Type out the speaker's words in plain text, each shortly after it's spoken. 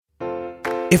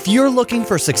If you're looking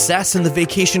for success in the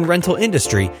vacation rental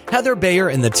industry, Heather Bayer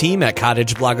and the team at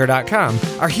cottageblogger.com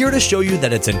are here to show you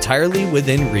that it's entirely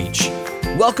within reach.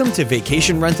 Welcome to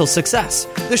Vacation Rental Success,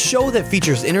 the show that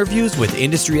features interviews with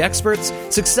industry experts,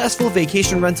 successful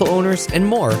vacation rental owners, and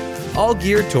more, all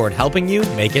geared toward helping you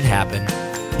make it happen.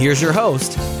 Here's your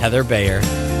host, Heather Bayer.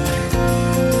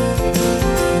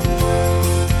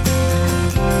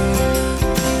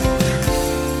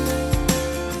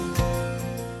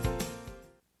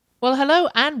 Well, hello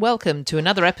and welcome to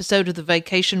another episode of the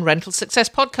Vacation Rental Success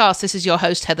Podcast. This is your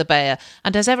host, Heather Bayer,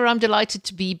 and as ever, I'm delighted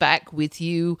to be back with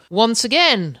you once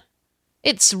again.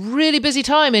 It's a really busy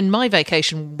time in my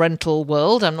vacation rental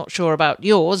world. I'm not sure about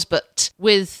yours, but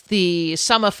with the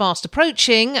summer fast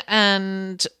approaching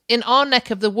and in our neck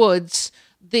of the woods,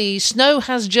 the snow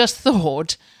has just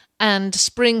thawed and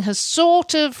spring has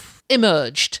sort of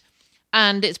emerged,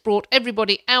 and it's brought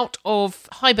everybody out of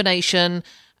hibernation.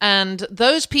 And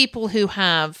those people who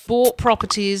have bought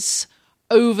properties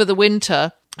over the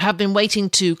winter have been waiting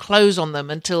to close on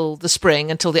them until the spring,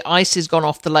 until the ice has gone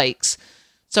off the lakes.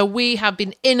 So we have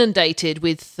been inundated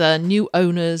with new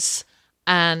owners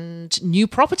and new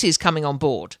properties coming on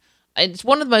board. It's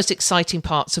one of the most exciting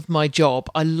parts of my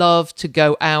job. I love to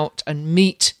go out and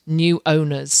meet new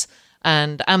owners,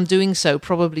 and I'm doing so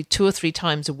probably 2 or 3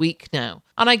 times a week now.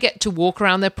 And I get to walk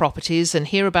around their properties and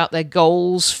hear about their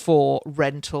goals for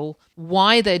rental,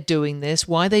 why they're doing this,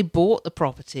 why they bought the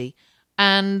property,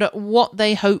 and what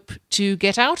they hope to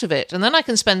get out of it. And then I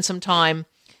can spend some time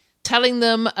telling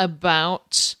them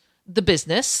about the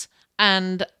business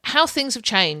and how things have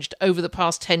changed over the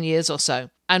past 10 years or so,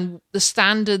 and the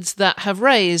standards that have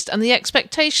raised and the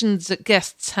expectations that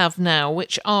guests have now,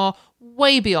 which are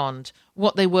way beyond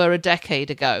what they were a decade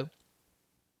ago.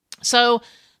 So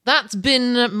that's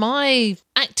been my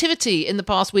activity in the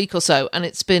past week or so, and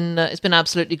it's been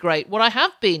absolutely great. What I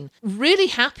have been really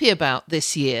happy about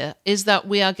this year is that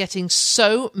we are getting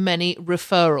so many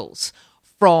referrals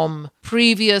from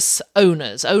previous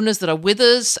owners that are with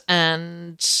us.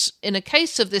 And in a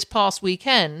case of this past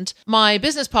weekend, my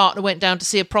business partner went down to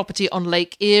see a property on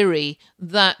Lake Erie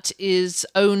that is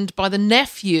owned by the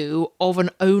nephew of an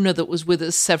owner that was with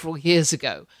us several years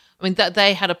ago. I mean, that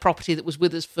they had a property that was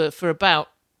with us for about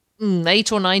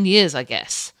 8 or 9 years, I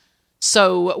guess.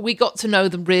 So we got to know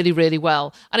them really, really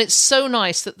well. And it's so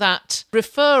nice that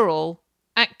referral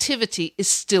activity is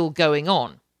still going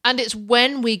on. And it's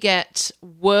when we get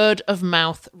word of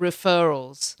mouth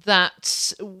referrals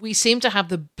that we seem to have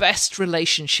the best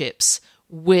relationships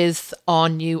with our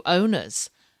new owners.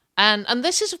 And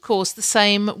this is, of course, the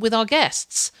same with our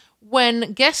guests.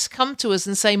 When guests come to us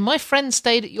and say, my friend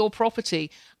stayed at your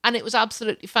property and it was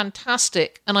absolutely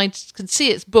fantastic and I can see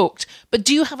it's booked, but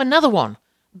do you have another one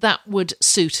that would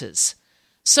suit us?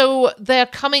 So they're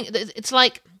coming, it's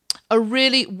like a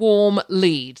really warm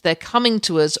lead. They're coming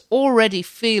to us already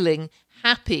feeling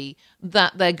happy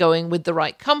that they're going with the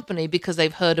right company because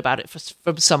they've heard about it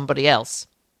from somebody else.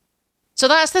 So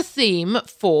that's the theme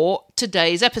for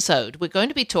today's episode. We're going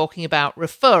to be talking about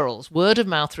referrals, word of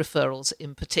mouth referrals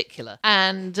in particular.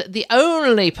 And the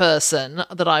only person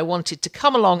that I wanted to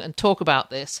come along and talk about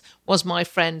this was my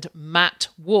friend Matt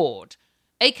Ward,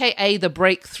 aka the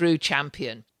Breakthrough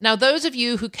Champion. Now, those of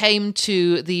you who came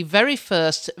to the very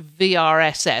first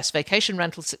VRSS, Vacation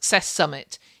Rental Success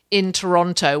Summit in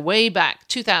Toronto way back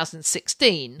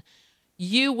 2016,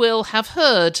 you will have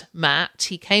heard Matt.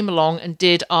 He came along and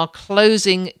did our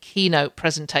closing keynote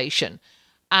presentation.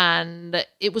 And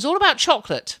it was all about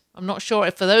chocolate. I'm not sure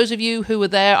if for those of you who were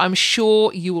there, I'm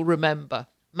sure you will remember.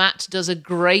 Matt does a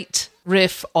great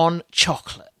riff on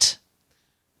chocolate.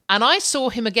 And I saw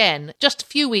him again just a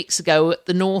few weeks ago at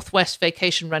the Northwest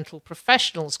Vacation Rental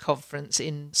Professionals Conference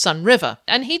in Sun River.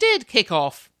 And he did kick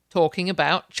off talking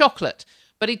about chocolate.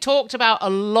 But he talked about a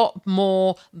lot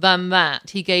more than that.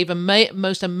 He gave a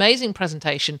most amazing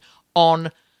presentation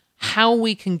on how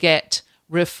we can get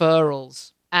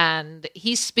referrals. And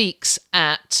he speaks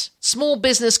at small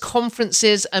business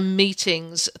conferences and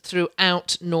meetings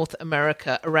throughout North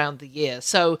America around the year.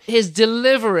 So his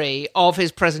delivery of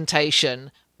his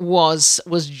presentation was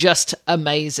just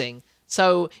amazing.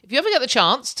 So if you ever get the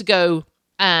chance to go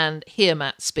and hear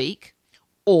Matt speak,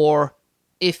 or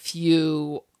if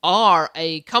you are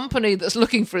a company that's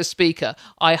looking for a speaker,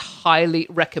 I highly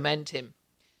recommend him.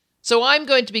 So I'm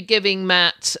going to be giving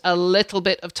Matt a little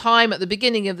bit of time at the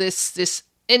beginning of this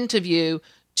interview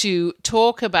to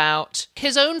talk about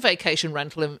his own vacation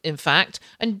rental, in fact.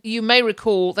 And you may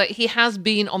recall that he has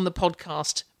been on the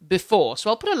podcast before. So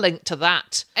I'll put a link to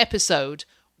that episode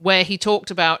where he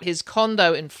talked about his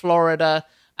condo in Florida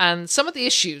and some of the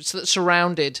issues that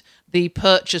surrounded the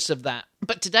purchase of that.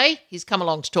 But today, he's come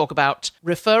along to talk about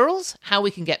referrals, how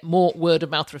we can get more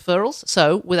word-of-mouth referrals.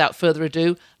 So, without further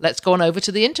ado, let's go on over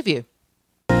to the interview.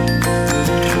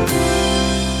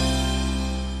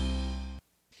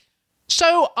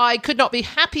 So, I could not be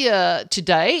happier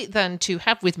today than to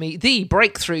have with me the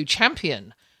breakthrough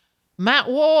champion, Matt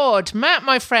Ward. Matt,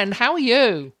 my friend, how are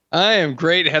you? I am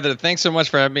great, Heather. Thanks so much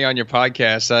for having me on your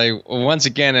podcast. I, once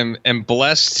again, am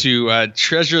blessed to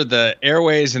treasure the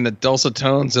airways and the dulcet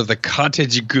tones of the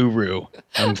cottage guru.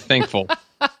 I'm thankful.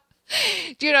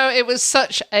 Do you know, it was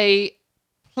such a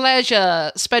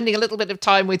pleasure spending a little bit of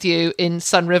time with you in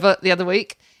Sun River the other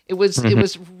week. It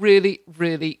was really,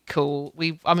 really cool.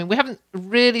 We haven't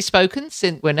really spoken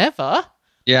since whenever.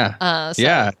 Yeah.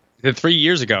 Yeah. 3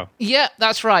 years ago. Yeah,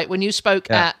 that's right. When you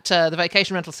spoke at the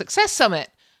Vacation Rental Success Summit.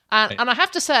 And I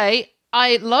have to say,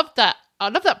 I loved that. I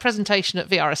love that presentation at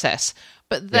VRSS.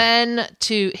 But then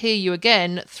to hear you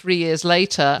again 3 years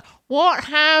later, what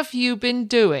have you been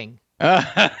doing?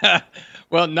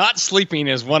 Well, not sleeping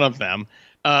is one of them.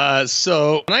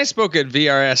 So when I spoke at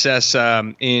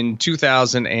VRSS in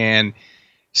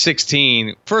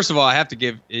 2016, first of all, I have to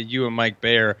give you and Mike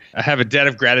Bayer, I have a debt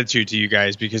of gratitude to you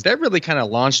guys because that really kind of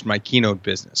launched my keynote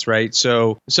business, right?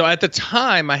 So at the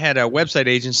time, I had a website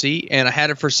agency and I had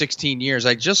it for 16 years.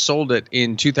 I just sold it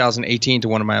in 2018 to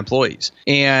one of my employees.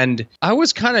 And I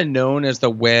was kind of known as the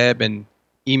web and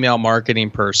email marketing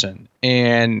person.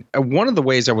 And one of the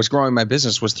ways I was growing my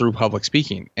business was through public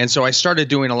speaking. And so I started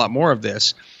doing a lot more of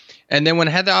this. And then when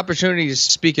I had the opportunity to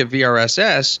speak at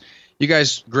VRSS, you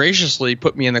guys graciously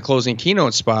put me in the closing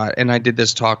keynote spot, and I did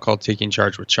this talk called Taking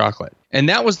Charge with Chocolate. And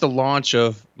that was the launch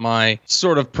of my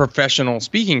sort of professional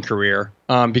speaking career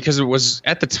because it was,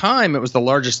 at the time, it was the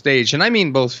largest stage. And I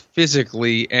mean both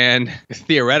physically and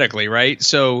theoretically, right?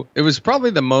 So it was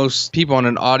probably the most people in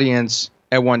an audience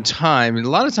at one time. And a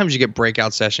lot of times you get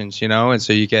breakout sessions, and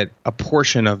so you get a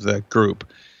portion of the group.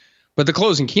 But the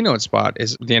closing keynote spot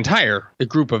is the entire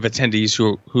group of attendees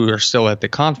who are still at the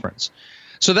conference.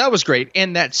 So that was great.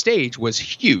 And that stage was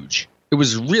huge. It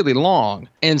was really long.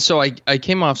 And so I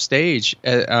came off stage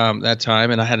at that time,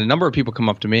 and I had a number of people come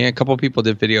up to me. A couple of people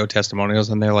did video testimonials,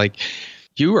 and they're like,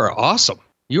 you are awesome.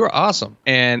 You are awesome.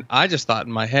 And I just thought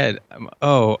in my head,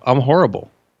 I'm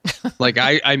horrible. Like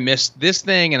I missed this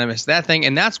thing and I missed that thing.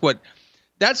 And that's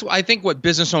I think what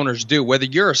business owners do, whether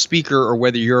you're a speaker or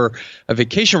whether you're a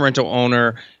vacation rental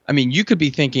owner. I mean, you could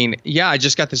be thinking, yeah, I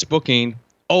just got this booking.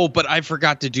 Oh, but I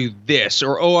forgot to do this,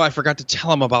 or, oh, I forgot to tell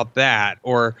them about that.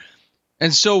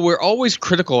 And so we're always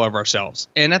critical of ourselves.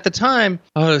 And at the time,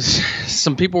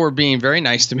 some people were being very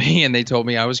nice to me and they told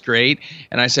me I was great.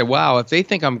 And I said, wow, if they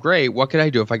think I'm great, what could I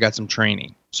do if I got some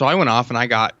training? So I went off and I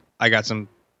got some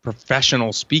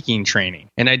professional speaking training.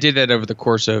 And I did that over the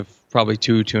course of probably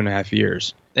 2.5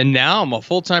 years. And now I'm a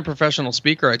full-time professional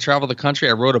speaker. I travel the country.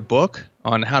 I wrote a book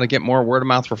on how to get more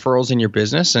word-of-mouth referrals in your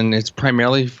business. And it's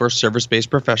primarily for service-based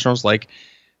professionals like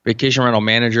vacation rental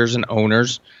managers and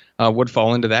owners would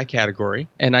fall into that category.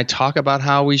 And I talk about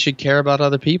how we should care about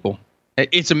other people.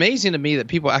 It's amazing to me that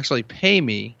people actually pay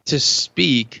me to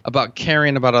speak about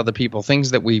caring about other people,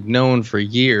 things that we've known for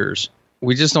years.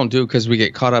 We just don't do it because we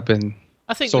get caught up in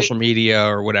social media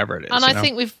or whatever it is. And I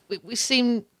think we've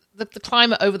seen the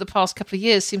climate over the past couple of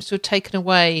years seems to have taken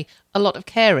away a lot of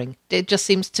caring. It just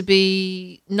seems to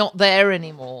be not there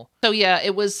anymore. So yeah,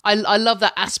 it was. I love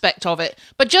that aspect of it.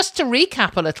 But just to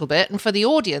recap a little bit, and for the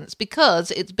audience, because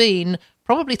it's been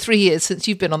probably 3 years since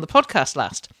you've been on the podcast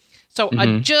last. So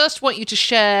I just want you to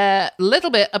share a little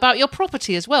bit about your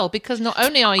property as well, because not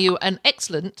only are you an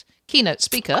excellent keynote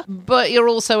speaker, but you're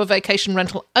also a vacation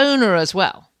rental owner as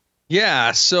well.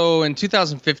 Yeah, so in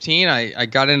 2015, I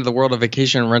got into the world of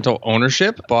vacation rental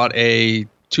ownership, bought a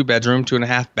 2-bedroom,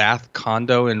 2.5-bath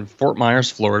condo in Fort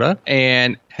Myers, Florida,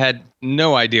 and had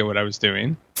no idea what I was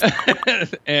doing.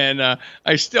 And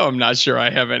I still am not sure I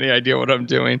have any idea what I'm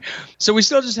doing. So we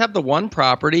still just have the one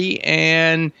property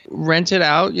and rent it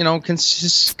out,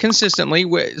 consistently.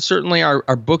 Certainly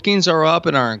our bookings are up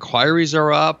and our inquiries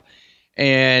are up,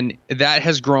 and that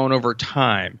has grown over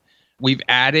time. We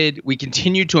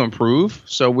continue to improve.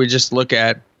 So we just look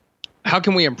at how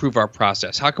can we improve our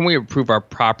process? How can we improve our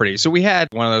property? So we had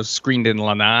one of those screened-in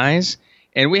lanais,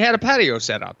 and we had a patio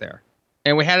set out there.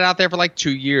 And we had it out there for like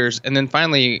 2 years. And then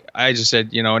finally, I just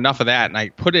said, enough of that. And I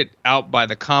put it out by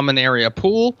the common area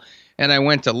pool. And I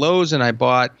went to Lowe's and I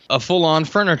bought a full-on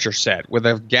furniture set with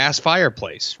a gas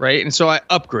fireplace, right? And so I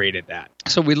upgraded that.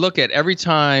 So we look at every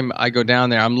time I go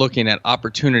down there, I'm looking at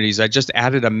opportunities. I just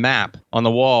added a map on the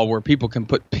wall where people can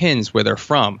put pins where they're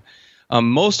from.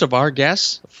 Most of our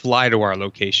guests fly to our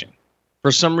location.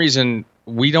 For some reason,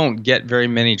 we don't get very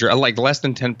many, like less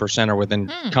than 10%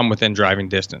 are come within driving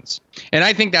distance. And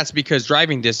I think that's because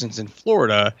driving distance in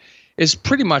Florida is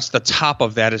pretty much the top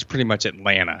of that is pretty much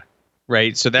Atlanta,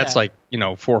 right? So that's like,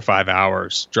 4 or 5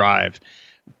 hours drive.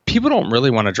 People don't really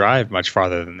want to drive much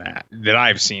farther than that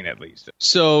I've seen at least.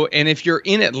 So, and if you're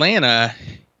in Atlanta,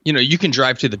 you can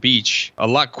drive to the beach a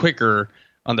lot quicker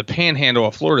on the panhandle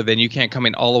of Florida than you can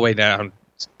coming all the way down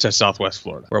to Southwest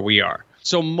Florida, where we are.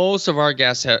 So most of our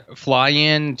guests fly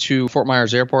in to Fort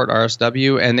Myers Airport,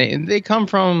 RSW, and they come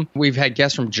from, we've had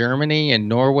guests from Germany and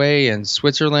Norway and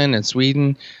Switzerland and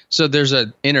Sweden. So there's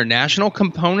an international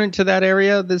component to that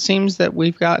area that seems that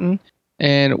we've gotten.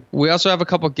 And we also have a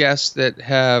couple guests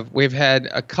we've had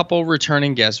a couple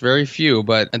returning guests, very few,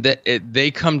 but they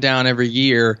come down every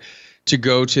year to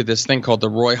go to this thing called the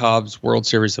Roy Hobbs World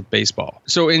Series of Baseball.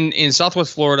 So in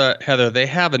Southwest Florida, Heather, they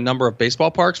have a number of baseball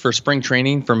parks for spring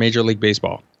training for Major League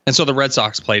Baseball. And so the Red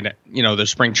Sox played, their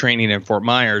spring training in Fort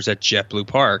Myers at JetBlue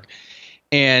Park.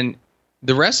 And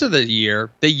the rest of the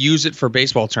year, they use it for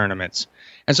baseball tournaments.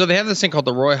 And so they have this thing called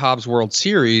the Roy Hobbs World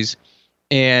Series.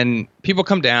 And people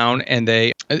come down and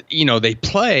they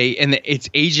play, and it's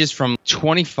ages from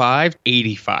 25 to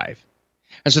 85.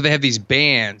 And so they have these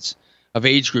bands of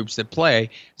age groups that play.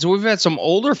 So we've had some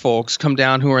older folks come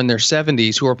down who are in their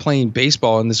 70s who are playing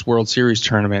baseball in this World Series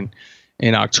tournament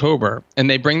in October. And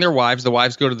they bring their wives. The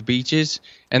wives go to the beaches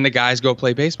and the guys go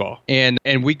play baseball. And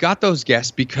we got those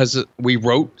guests because we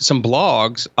wrote some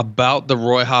blogs about the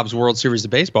Roy Hobbs World Series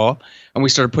of Baseball, and we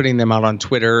started putting them out on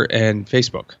Twitter and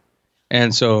Facebook.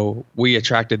 And so we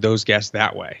attracted those guests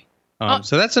that way.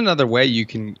 So that's another way you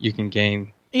can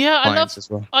gain clients as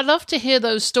well. I love to hear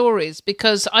those stories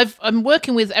because I'm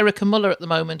working with Erica Muller at the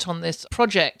moment on this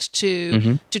project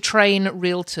to train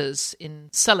realtors in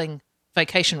selling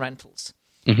vacation rentals.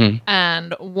 Mm-hmm.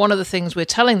 And one of the things we're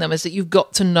telling them is that you've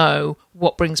got to know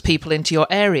what brings people into your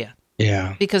area.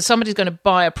 Yeah. Because somebody's going to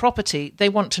buy a property, they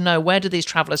want to know, where do these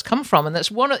travelers come from? And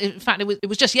that's in fact, it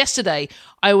was just yesterday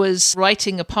I was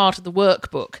writing a part of the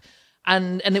workbook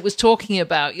and it was talking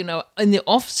about, in the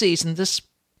off season, this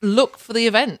look for the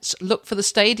events, look for the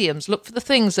stadiums, look for the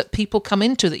things that people come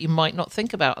into that you might not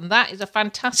think about. And that is a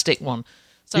fantastic one.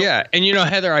 So, yeah. And,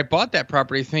 Heather, I bought that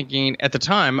property thinking at the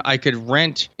time I could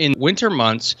rent in winter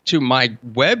months to my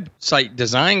website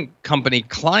design company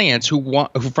clients who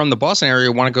from the Boston area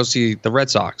want to go see the Red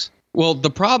Sox. Well, the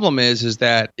problem is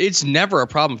that it's never a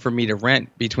problem for me to rent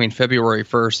between February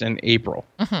 1st and April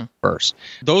 1st.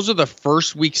 Those are the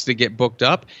first weeks to get booked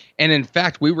up. And in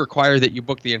fact, we require that you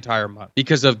book the entire month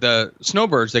because of the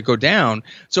snowbirds that go down.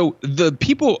 So the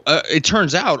people, it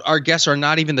turns out our guests are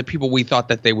not even the people we thought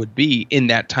that they would be in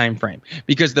that time frame,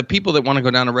 because the people that want to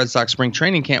go down to Red Sox spring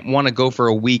training camp want to go for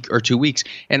a week or 2 weeks.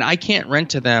 And I can't rent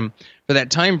to them for that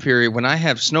time period when I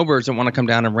have snowbirds that want to come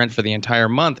down and rent for the entire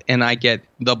month, and I get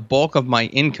the bulk of my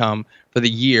income for the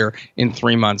year in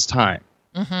 3 months' time.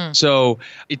 Mm-hmm. So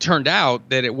it turned out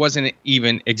that it wasn't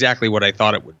even exactly what I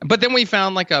thought it would. But then we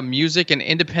found like an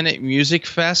independent music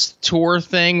fest tour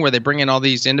thing where they bring in all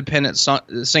these independent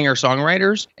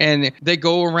singer-songwriters, and they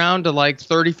go around to like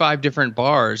 35 different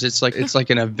bars. It's like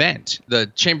an event. The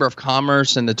Chamber of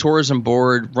Commerce and the Tourism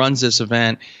Board runs this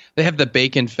event. They have the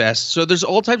Bacon Fest. So there's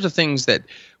all types of things that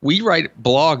we write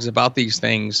blogs about these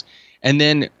things. And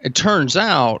then it turns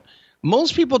out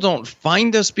most people don't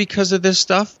find us because of this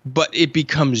stuff, but it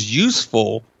becomes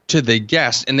useful to the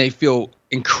guests and they feel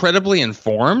incredibly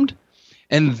informed.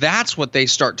 And that's what they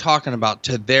start talking about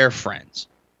to their friends,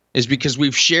 is because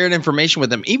we've shared information with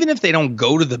them. Even if they don't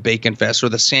go to the Bacon Fest or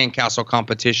the Sandcastle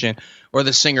competition or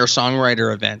the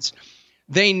singer-songwriter events,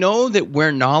 they know that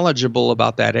we're knowledgeable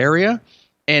about that area.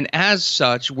 And as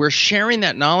such, we're sharing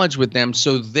that knowledge with them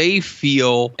so they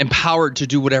feel empowered to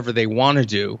do whatever they want to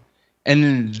do. And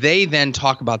then they then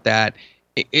talk about that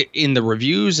in the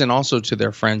reviews and also to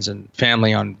their friends and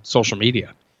family on social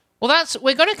media. Well,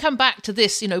 we're going to come back to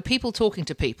this, people talking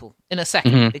to people in a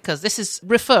second, because this is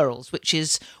referrals, which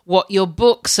is what your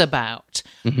book's about.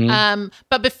 Mm-hmm.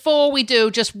 But before we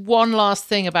do, just one last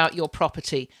thing about your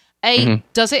property.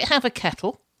 Does it have a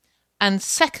kettle? And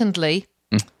secondly,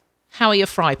 how are your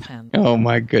fry pans? Oh,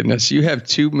 my goodness. You have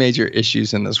two major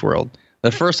issues in this world.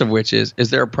 The first of which is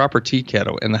there a proper tea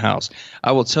kettle in the house?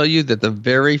 I will tell you that the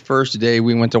very first day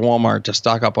we went to Walmart to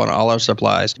stock up on all our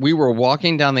supplies, we were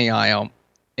walking down the aisle,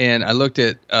 and I looked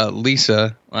at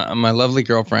Lisa, my lovely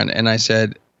girlfriend, and I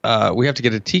said, we have to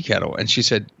get a tea kettle. And she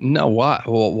said, no, why?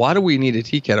 Well, why do we need a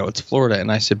tea kettle? It's Florida.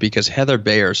 And I said, because Heather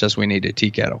Bayer says we need a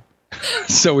tea kettle.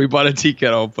 So we bought a tea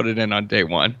kettle and put it in on day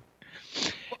one.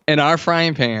 And our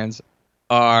frying pans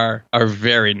are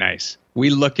very nice. we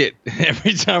look at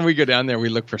every time we go down there, we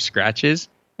look for scratches.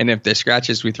 And if there's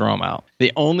scratches, we throw them out.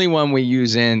 The only one we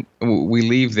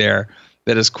leave there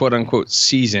that is quote unquote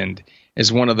seasoned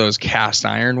is one of those cast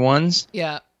iron ones.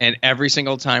 Yeah. And every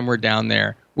single time we're down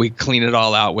there, we clean it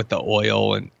all out with the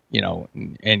oil and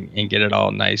get it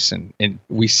all nice and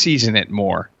we season it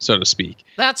more, so to speak.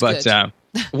 That's good.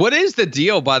 What is the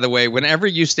deal, by the way, whenever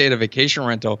you stay at a vacation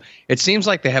rental, it seems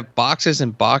like they have boxes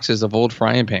and boxes of old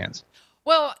frying pans.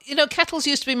 Well, kettles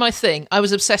used to be my thing. I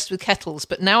was obsessed with kettles,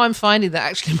 but now I'm finding that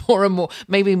actually more and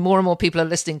more people are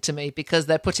listening to me because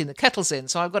they're putting the kettles in.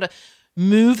 So I've got to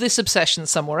move this obsession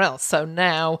somewhere else. So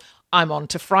now I'm on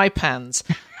to fry pans.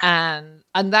 And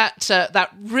that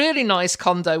really nice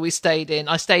condo I stayed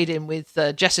in with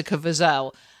Jessica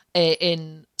Vizell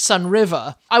in Sun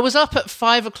River. I was up at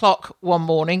 5 o'clock one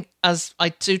morning, as I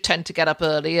do tend to get up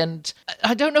early, and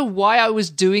I don't know why I was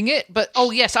doing it, but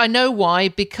oh yes, I know why,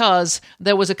 because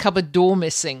there was a cupboard door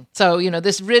missing. So,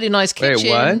 this really nice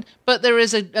kitchen, Wait, what? But there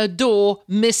is a door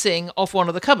missing off one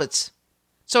of the cupboards.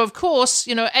 So, of course,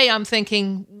 I'm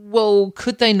thinking, well,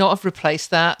 could they not have replaced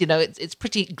that? It's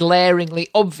pretty glaringly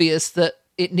obvious that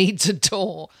it needs a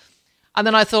door. And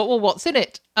then I thought, well, what's in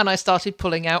it? And I started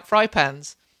pulling out fry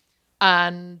pans.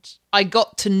 And I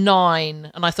got to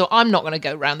 9, and I thought, I'm not going to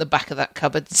go round the back of that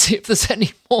cupboard and see if there's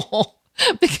any more.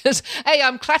 Because, hey,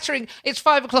 I'm clattering. It's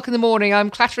 5 o'clock in the morning. I'm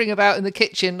clattering about in the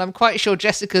kitchen. I'm quite sure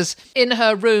Jessica's in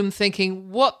her room thinking,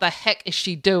 what the heck is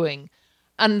she doing?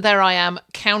 And there I am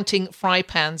counting fry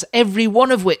pans, every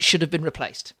one of which should have been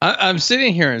replaced. I'm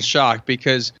sitting here in shock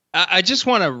because I just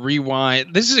want to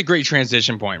rewind. This is a great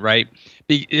transition point, right?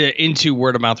 Into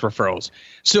word of mouth referrals.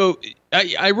 So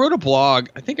I wrote a blog.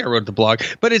 I think I wrote the blog,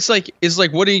 but it's like,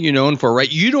 what are you known for,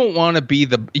 right? You don't want to be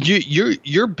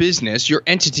your business, your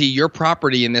entity, your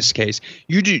property in this case.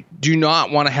 You do not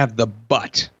want to have the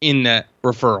butt in the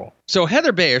referral. So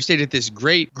Heather Bayer stayed at this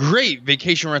great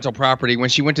vacation rental property when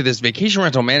she went to this vacation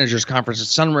rental managers conference at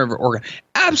Sun River, Oregon.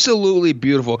 Absolutely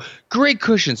beautiful, great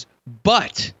cushions,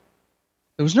 but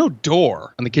there was no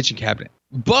door on the kitchen cabinet.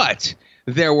 But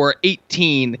there were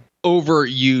 18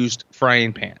 overused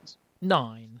frying pans.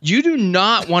 9. You do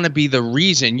not want to be the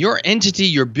reason, your entity,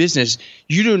 your business,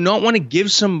 you do not want to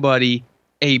give somebody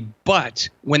a butt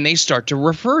when they start to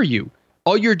refer you.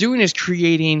 All you're doing is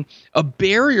creating a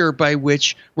barrier by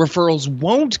which referrals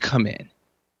won't come in,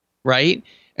 right?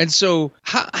 And so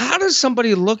how does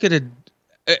somebody look at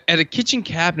a kitchen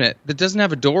cabinet that doesn't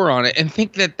have a door on it and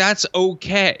think that that's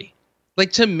okay?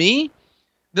 Like, to me,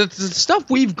 the stuff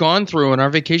we've gone through in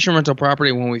our vacation rental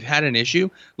property when we've had an issue,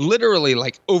 literally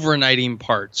like overnighting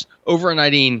parts,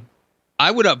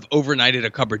 I would have overnighted a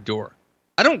cupboard door.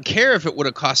 I don't care if it would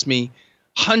have cost me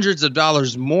hundreds of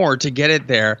dollars more to get it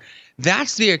there.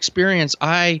 That's the experience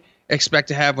I expect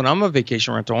to have when I'm a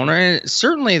vacation rental owner, and it's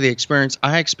certainly the experience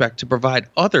I expect to provide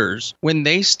others when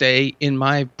they stay in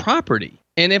my property.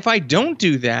 And if I don't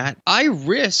do that, I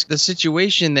risk the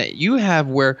situation that you have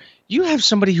where you have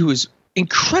somebody who is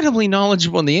incredibly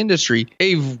knowledgeable in the industry,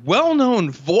 a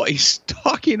well-known voice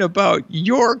talking about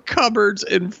your cupboards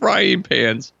and frying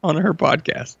pans on her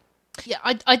podcast. Yeah,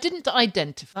 I didn't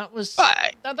identify. That was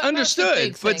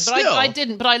understood, but still, I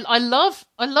didn't. But I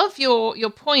love your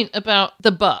point about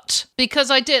the butt,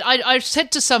 because I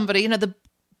said to somebody,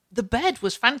 the bed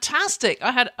was fantastic.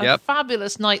 I had a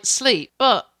fabulous night's sleep,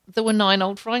 but there were 9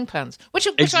 old frying pans, which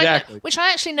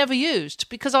I actually never used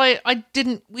because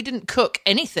we didn't cook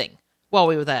anything while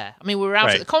we were there. I mean, we were out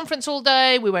at the conference all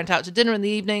day. We went out to dinner in the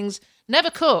evenings. Never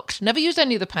cooked. Never used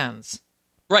any of the pans.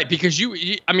 Right, because you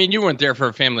weren't there for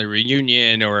a family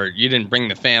reunion, or you didn't bring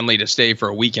the family to stay for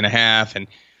a week and a half and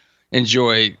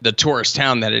enjoy the tourist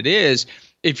town that it is.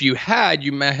 If you had,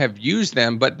 you might have used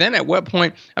them. But then at what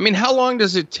point, how long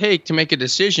does it take to make a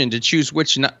decision to choose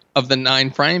which of the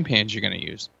 9 frying pans you're going to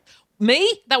use?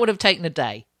 Me? That would have taken a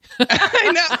day.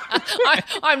 I know.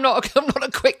 I'm not a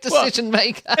quick decision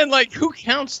maker. And who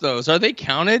counts those? Are they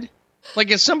counted?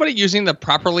 Is somebody using the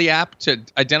Properly app to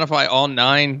identify all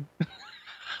 9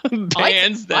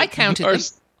 pans? I counted them.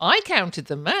 I counted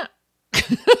them, Matt.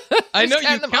 I know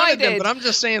you counted them, but I'm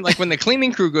just saying, when the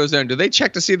cleaning crew goes there, do they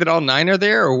check to see that all 9 are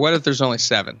there, or what if there's only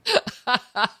 7?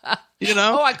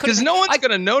 Because no one's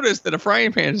going to notice that a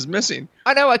frying pan is missing.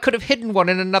 I know. I could have hidden one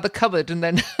in another cupboard and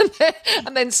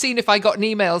then seen if I got an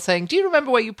email saying, "Do you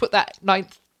remember where you put that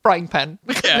 9th frying pan?"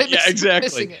 Yeah,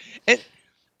 exactly.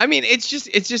 It's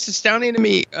just astounding to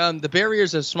me, the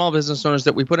barriers of small business owners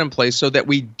that we put in place so that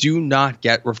we do not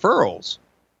get referrals,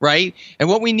 right? And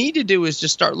what we need to do is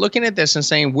just start looking at this and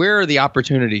saying, where are the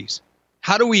opportunities?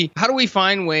 How do we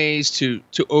find ways to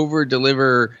over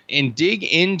deliver and dig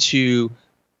into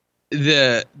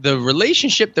the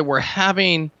relationship that we're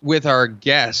having with our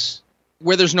guests,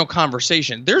 where there's no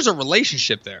conversation, there's a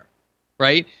relationship there,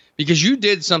 right? Because you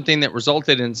did something that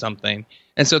resulted in something.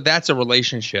 And so that's a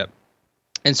relationship.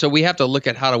 And so we have to look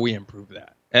at how do we improve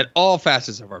that at all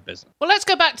facets of our business. Well, let's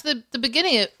go back to the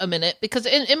beginning a minute, because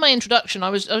in my introduction, I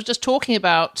was just talking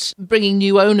about bringing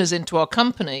new owners into our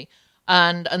company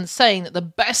and saying that the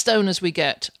best owners we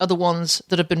get are the ones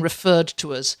that have been referred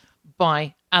to us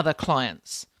by other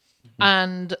clients. Mm-hmm.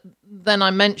 And then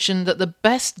I mentioned that the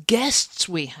best guests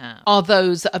we have are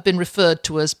those that have been referred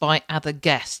to us by other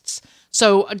guests.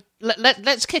 So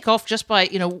let's kick off just by,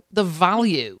 the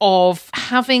value of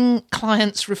having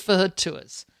clients referred to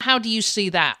us. How do you see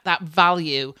that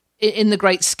value in the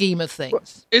great scheme of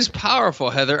things? It's powerful,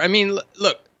 Heather. I mean,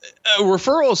 look, a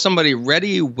referral is somebody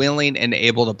ready, willing, and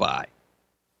able to buy,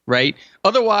 right?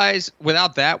 Otherwise,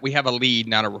 without that, we have a lead,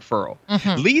 not a referral.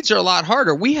 Mm-hmm. Leads are a lot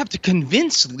harder. We have to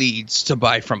convince leads to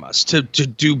buy from us, to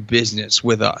do business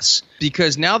with us,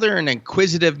 because now they're in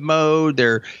inquisitive mode.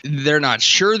 They're not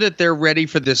sure that they're ready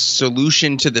for this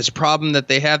solution to this problem that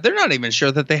they have. They're not even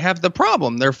sure that they have the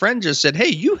problem. Their friend just said, hey,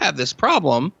 you have this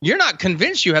problem. You're not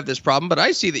convinced you have this problem, but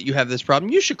I see that you have this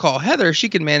problem. You should call Heather. She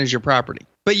can manage your property.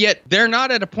 But yet they're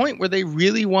not at a point where they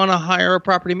really want to hire a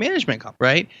property management company,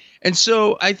 right? And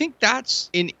so I think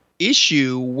that's an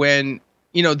issue when,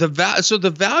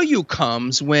 the value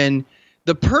comes when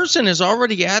the person is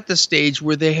already at the stage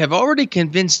where they have already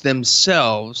convinced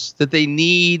themselves that they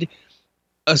need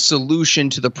a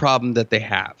solution to the problem that they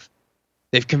have.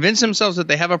 They've convinced themselves that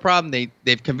they have a problem.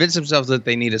 They've convinced themselves that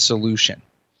they need a solution.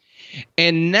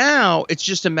 And now it's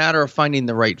just a matter of finding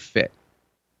the right fit.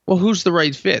 Well, who's the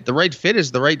right fit? The right fit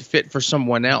is the right fit for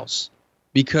someone else,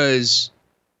 because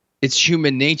it's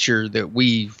human nature that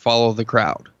we follow the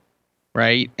crowd,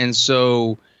 right? And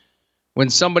so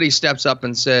when somebody steps up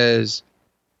and says,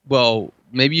 well,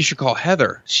 maybe you should call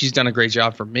Heather. She's done a great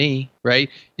job for me, right?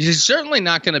 It's certainly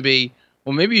not going to be,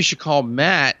 well, maybe you should call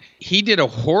Matt. He did a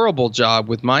horrible job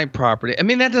with my property. I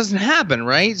mean, that doesn't happen,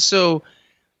 right? So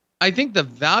I think the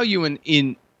value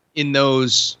in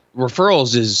those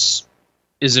referrals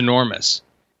is enormous.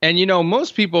 And,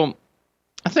 most people,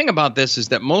 the thing about this is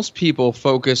that most people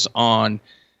focus on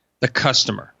the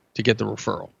customer to get the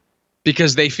referral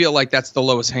because they feel like that's the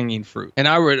lowest hanging fruit. And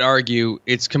I would argue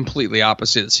it's completely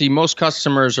opposite. See, most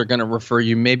customers are going to refer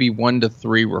you maybe 1 to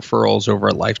 3 referrals over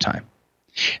a lifetime.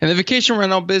 In the vacation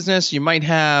rental business, you might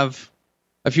have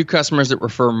a few customers that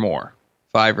refer more,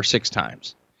 5 or 6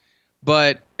 times.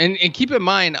 But, and keep in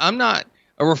mind, I'm not,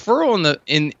 a referral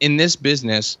in this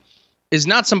business is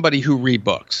not somebody who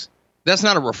rebooks. That's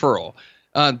not a referral.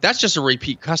 That's just a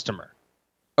repeat customer.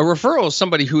 A referral is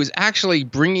somebody who is actually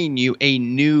bringing you a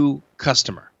new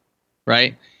customer,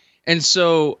 right? And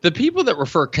so the people that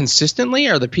refer consistently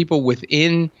are the people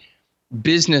within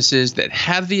businesses that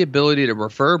have the ability to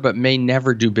refer but may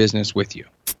never do business with you.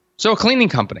 So a cleaning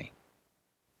company.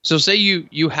 So say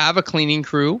you have a cleaning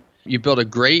crew, you build a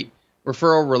great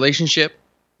referral relationship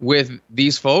with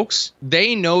these folks.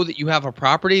 They know that you have a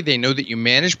property. They know that you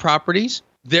manage properties.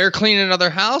 They're cleaning another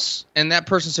house, and that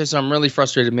person says, I'm really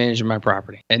frustrated managing my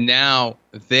property. And now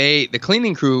the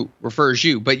cleaning crew refers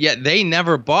you, but yet they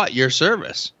never bought your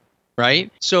service,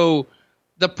 right? So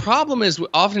the problem is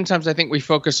oftentimes I think we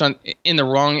focus on in the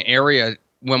wrong area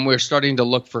when we're starting to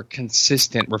look for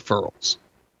consistent referrals,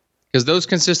 because those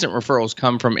consistent referrals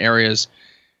come from areas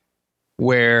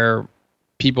where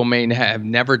people may have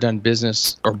never done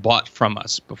business or bought from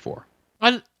us before.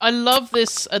 I love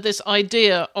this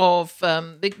idea of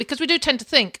because we do tend to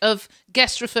think of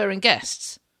guests referring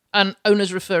guests and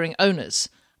owners referring owners,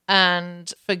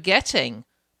 and forgetting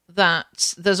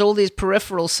that there's all these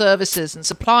peripheral services and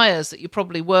suppliers that you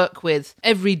probably work with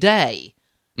every day,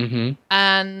 mm-hmm.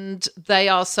 and they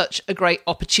are such a great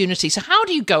opportunity. So how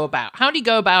do you go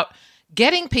about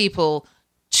getting people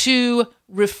to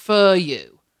refer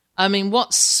you? I mean,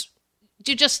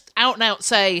 do you just out and out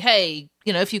say, hey,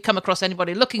 if you come across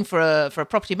anybody looking for a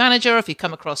property manager, if you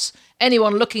come across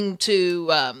anyone looking to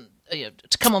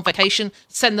come on vacation,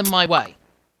 send them my way?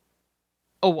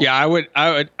 Or what? Yeah,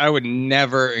 I would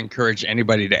never encourage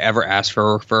anybody to ever ask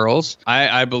for referrals.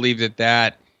 I believe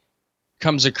that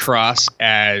comes across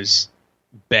as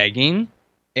begging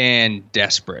and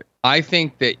desperate. I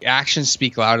think that actions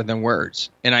speak louder than words.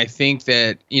 And I think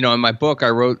that, in my book, I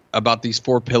wrote about these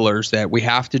 4 pillars that we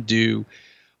have to do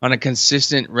on a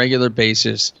consistent, regular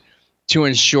basis to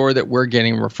ensure that we're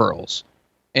getting referrals.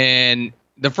 And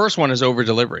the first one is over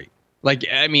delivery.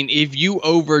 If you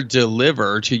over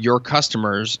deliver to your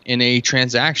customers in a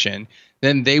transaction,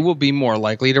 then they will be more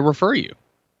likely to refer you.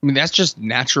 I mean, that's just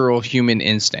natural human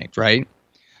instinct, right?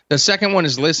 The second one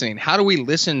is listening. How do we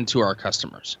listen to our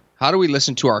customers? How do we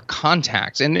listen to our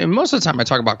contacts? And most of the time I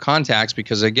talk about contacts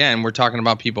because, again, we're talking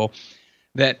about people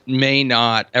that may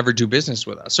not ever do business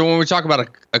with us. So when we talk about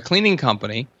a cleaning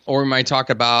company, or we might talk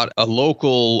about a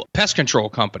local pest control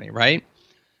company, right?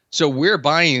 So we're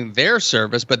buying their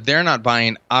service, but they're not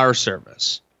buying our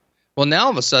service. Well, now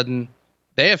all of a sudden,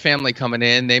 they have family coming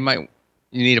in. You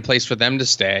need a place for them to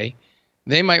stay.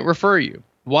 They might refer you.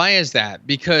 Why is that?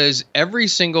 Because every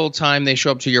single time they show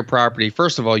up to your property,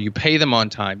 first of all, you pay them on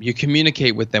time. You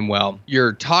communicate with them well.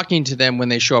 You're talking to them when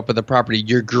they show up at the property.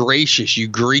 You're gracious. You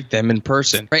greet them in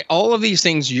person, right? All of these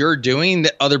things you're doing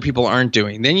that other people aren't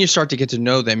doing. Then you start to get to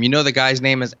know them. You know the guy's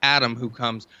name is Adam, who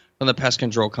comes from the pest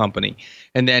control company.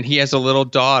 And then he has a little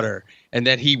daughter. And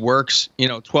then he works,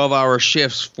 12-hour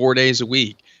shifts 4 days a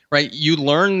week, right? You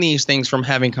learn these things from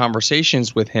having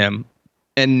conversations with him.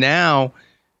 And now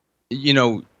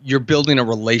you're building a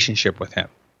relationship with him.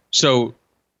 So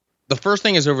the first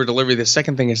thing is over delivery. The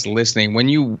second thing is listening. When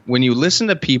you listen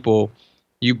to people,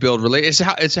 you build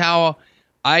it's how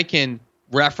I can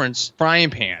reference frying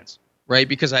pans, right?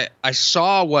 Because I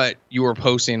saw what you were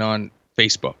posting on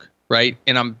Facebook, right?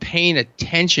 And I'm paying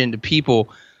attention to people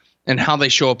and how they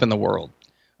show up in the world.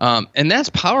 And that's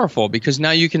powerful because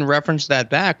now you can reference that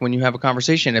back when you have a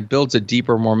conversation. It builds a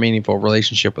deeper, more meaningful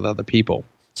relationship with other people.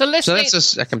 So that's the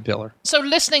second pillar. So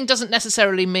listening doesn't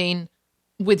necessarily mean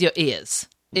with your ears.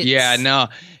 And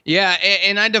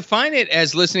I define it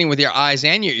as listening with your eyes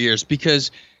and your ears because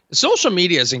social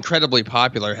media is incredibly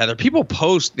popular, Heather. People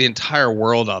post the entire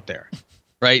world out there,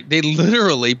 right? They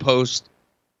literally post.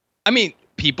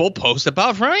 People post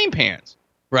about frying pans,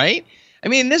 right?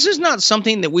 This is not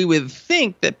something that we would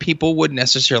think that people would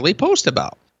necessarily post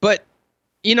about. But,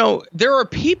 there are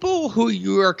people who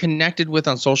you are connected with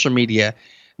on social media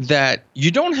that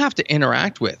you don't have to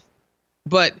interact with,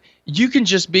 but you can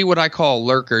just be what I call a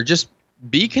lurker. Just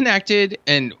be connected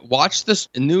and watch the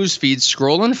news feed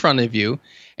scroll in front of you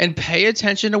and pay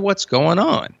attention to what's going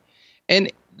on.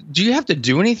 And do you have to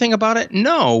do anything about it?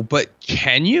 No, but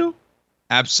can you?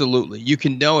 Absolutely. You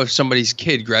can know if somebody's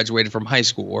kid graduated from high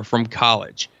school or from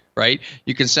college, right?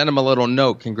 You can send them a little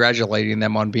note congratulating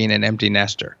them on being an empty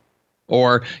nester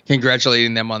or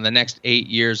congratulating them on the next 8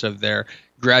 years of their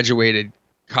graduated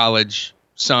college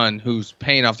son who's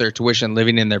paying off their tuition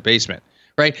living in their basement,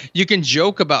 right? You can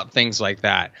joke about things like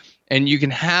that and you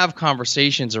can have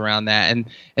conversations around that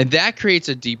and that creates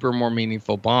a deeper, more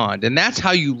meaningful bond. And that's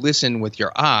how you listen with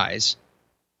your eyes,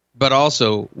 but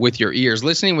also with your ears.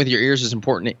 Listening with your ears is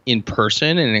important in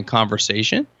person and in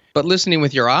conversation, but listening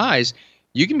with your eyes,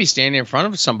 you can be standing in front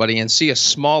of somebody and see a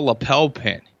small lapel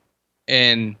pin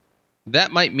and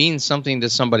that might mean something to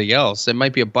somebody else. It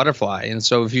might be a butterfly. And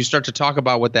so if you start to talk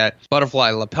about what that butterfly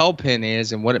lapel pin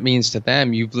is and what it means to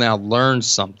them, you've now learned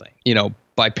something,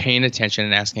 by paying attention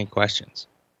and asking questions.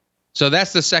 So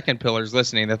that's the second pillar is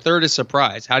listening. The third is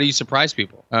surprise. How do you surprise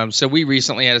people? So we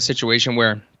recently had a situation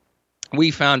where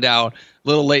we found out a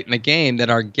little late in the game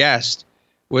that our guest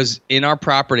was in our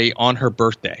property on her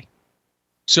birthday.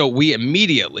 So we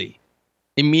immediately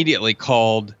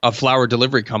called a flower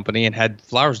delivery company and had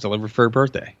flowers delivered for her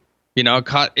birthday.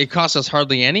 It cost us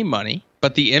hardly any money,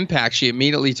 but the impact, she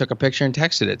immediately took a picture and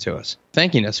texted it to us,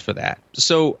 thanking us for that.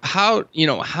 So how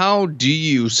do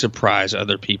you surprise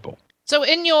other people? So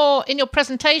in your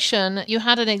presentation, you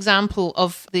had an example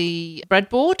of the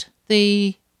breadboard,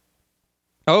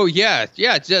 Oh, yeah.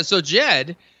 So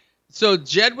Jed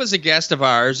was a guest of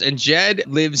ours, and Jed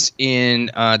lives in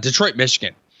Detroit,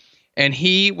 Michigan. And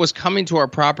he was coming to our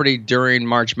property during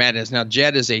March Madness. Now,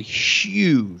 Jed is a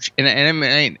huge, and I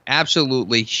mean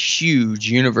absolutely huge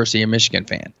University of Michigan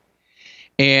fan.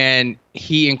 And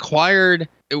he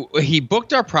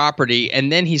booked our property,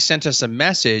 and then he sent us a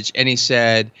message, and he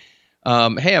said,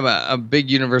 hey, I'm a big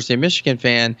University of Michigan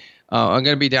fan. I'm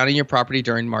going to be down in your property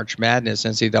during March Madness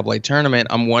NCAA tournament.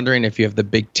 I'm wondering if you have the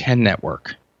Big Ten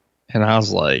network. And I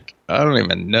was like, I don't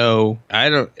even know.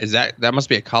 That must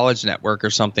be a college network or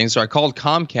something. So I called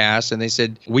Comcast and they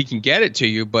said, we can get it to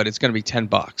you, but it's going to be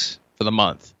 $10 for the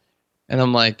month. And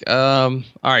I'm like, all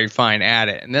right, fine, add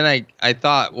it. And then I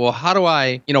thought, well, how do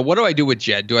what do I do with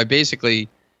Jed? Do I basically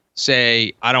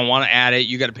say, I don't want to add it,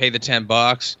 you got to pay the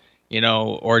 $10,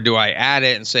 or do I add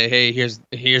it and say, hey,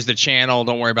 here's the channel,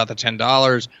 don't worry about the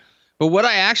 $10. But what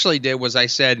I actually did was I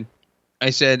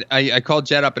called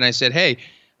Jed up and I said, hey,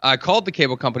 I called the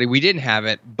cable company. We didn't have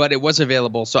it, but it was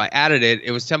available. So I added it. It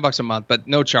was $10 a month, but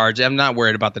no charge. I'm not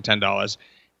worried about the $10.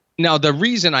 Now, the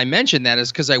reason I mentioned that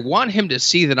is because I want him to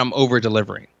see that I'm over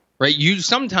delivering, right? You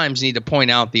sometimes need to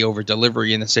point out the over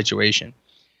delivery in the situation.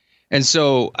 And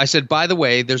so I said, by the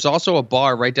way, there's also a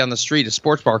bar right down the street, a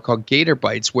sports bar called Gator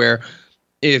Bites, where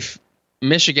if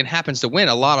Michigan happens to win,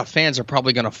 a lot of fans are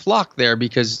probably going to flock there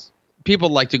because people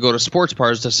like to go to sports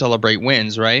bars to celebrate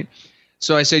wins, right?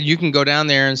 So I said, you can go down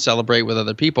there and celebrate with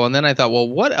other people. And then I thought, well,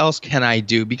 what else can I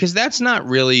do? Because that's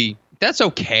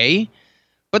okay.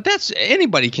 But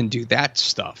anybody can do that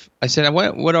stuff. I said,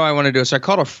 what do I want to do? So I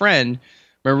called a friend,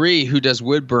 Marie, who does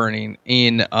wood burning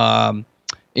on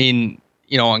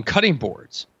cutting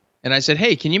boards. And I said,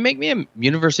 hey, can you make me a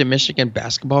University of Michigan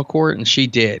basketball court? And she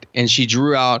did. And she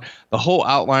drew out the whole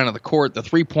outline of the court, the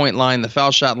 3-point line, the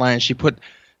foul shot line. She put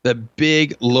the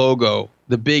big logo,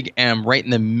 the big M, right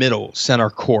in the middle center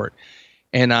court.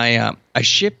 And I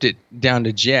shipped it down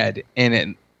to Jed,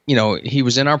 and he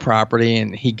was in our property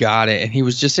and he got it, and he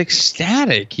was just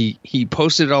ecstatic. He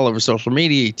posted it all over social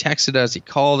media. He texted us. He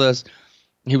called us.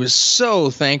 He was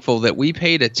so thankful that we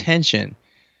paid attention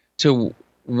to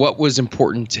what was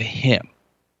important to him.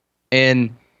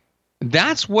 And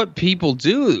that's what people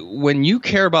do. When you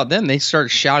care about them, they start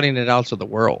shouting it out to the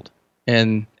world.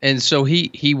 And so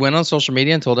he went on social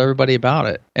media and told everybody about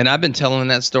it. And I've been telling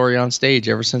that story on stage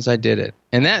ever since I did it.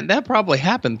 And that probably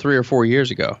happened 3 or 4 years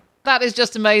ago. That is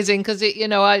just amazing because,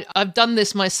 I've done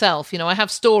this myself. I have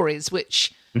stories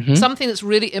which something that's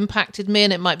really impacted me,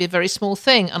 and it might be a very small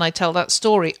thing, and I tell that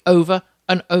story over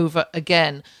and over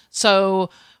again. So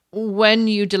when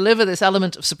you deliver this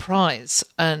element of surprise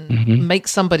and make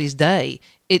somebody's day,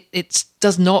 it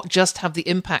does not just have the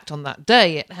impact on that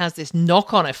day. It has this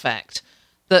knock-on effect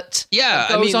that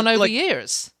goes on over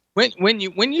years. When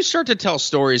you start to tell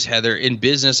stories, Heather, in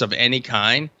business of any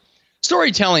kind,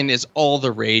 storytelling is all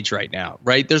the rage right now,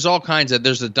 right? There's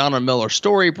the Donna Miller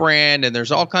story brand, and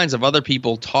there's all kinds of other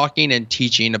people talking and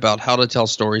teaching about how to tell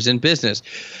stories in business.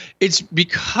 It's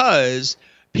because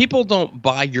people don't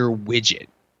buy your widget.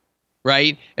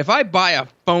 Right? If I buy a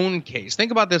phone case,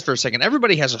 think about this for a second.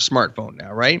 Everybody has a smartphone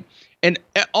now, right? And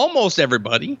almost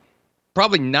everybody,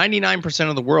 probably 99%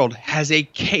 of the world, has a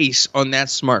case on that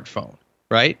smartphone,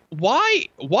 right? Why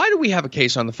do we have a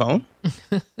case on the phone?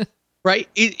 Right?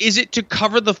 Is it to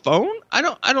cover the phone? I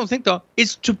don't think so.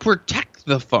 It's to protect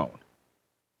the phone,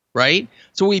 right?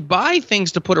 So we buy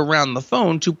things to put around the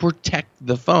phone to protect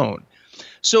the phone.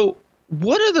 So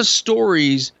what are the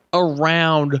stories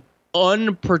around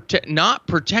not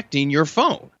protecting your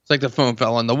phone? It's like the phone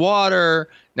fell in the water.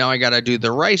 Now I got to do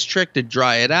the rice trick to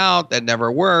dry it out. That never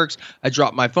works. I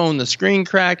dropped my phone, the screen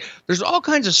cracked. There's all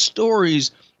kinds of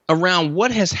stories around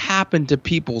what has happened to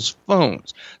people's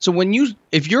phones. So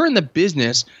if you're in the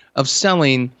business of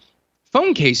selling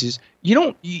phone cases,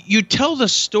 you tell the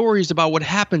stories about what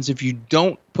happens if you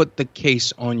don't put the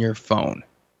case on your phone,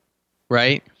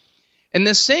 right? And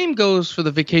the same goes for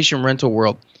the vacation rental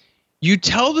world. You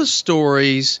tell the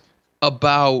stories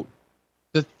about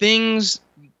the things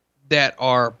that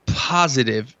are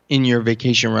positive in your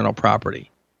vacation rental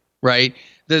property, right?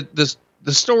 The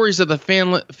stories of the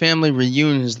family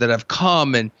reunions that have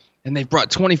come and they've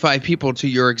brought 25 people to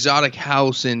your exotic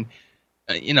house in,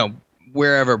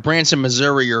 wherever, Branson,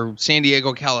 Missouri or San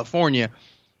Diego, California,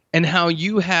 and how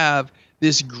you have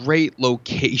this great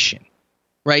location,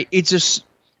 right? It's just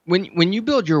when you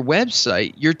build your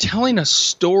website, you're telling a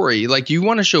story. Like, you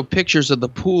want to show pictures of the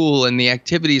pool and the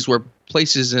activities where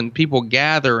places and people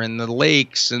gather, and the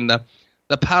lakes and the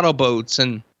paddle boats.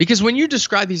 And because when you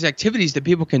describe these activities that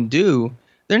people can do,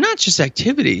 they're not just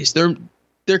activities.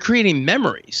 They're creating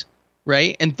memories,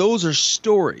 right? And those are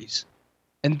stories.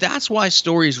 And that's why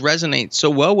stories resonate so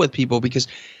well with people, because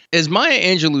as Maya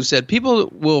Angelou said, people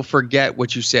will forget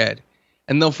what you said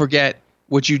and they'll forget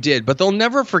what you did, but they'll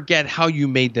never forget how you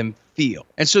made them feel.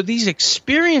 And so these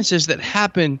experiences that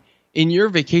happen in your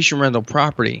vacation rental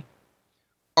property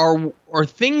are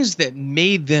things that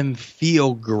made them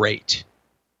feel great,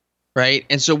 right?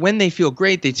 And so when they feel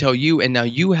great, they tell you, and now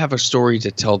you have a story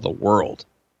to tell the world.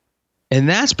 And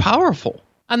that's powerful.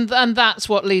 And that's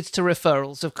what leads to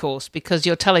referrals, of course, because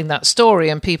you're telling that story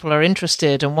and people are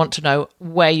interested and want to know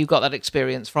where you got that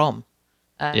experience from.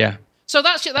 Yeah. So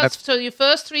that's your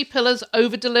first 3 pillars: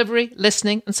 over delivery,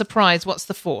 listening, and surprise. What's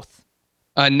the fourth?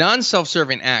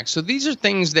 Non-self-serving acts. So these are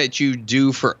things that you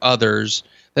do for others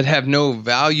that have no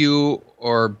value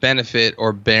or benefit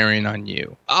or bearing on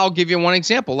you. I'll give you one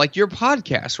example, like your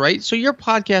podcast, right? So your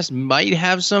podcast might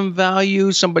have some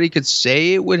value. Somebody could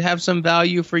say it would have some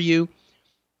value for you.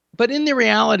 But in the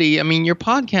reality, I mean, your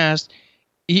podcast,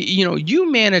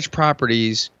 you manage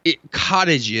properties,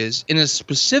 cottages in a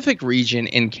specific region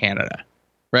in Canada,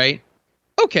 right?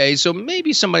 Okay, so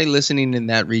maybe somebody listening in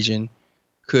that region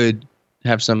could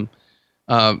have some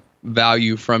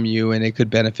value from you and it could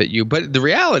benefit you. But the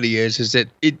reality is that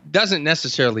it doesn't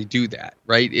necessarily do that,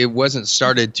 right? It wasn't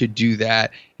started to do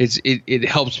that. It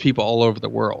helps people all over the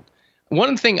world.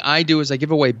 One thing I do is I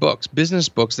give away books, business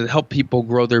books that help people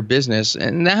grow their business,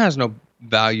 and that has no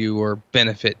value or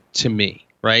benefit to me,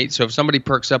 right? So if somebody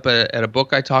perks up at a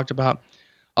book I talked about,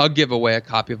 I'll give away a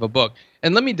copy of a book.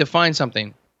 And let me define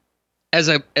something. As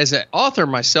an author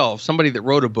myself, somebody that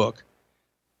wrote a book,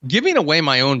 giving away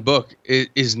my own book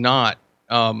is not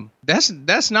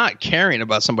that's not caring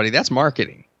about somebody. That's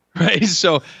marketing, right?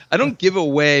 So I don't give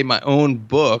away my own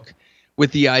book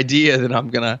with the idea that I'm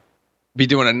gonna be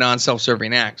doing a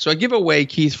non-self-serving act. So I give away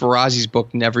Keith Ferrazzi's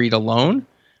book, Never Eat Alone,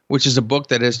 which is a book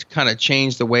that has kind of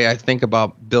changed the way I think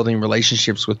about building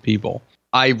relationships with people.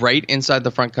 I write inside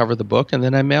the front cover of the book, and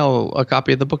then I mail a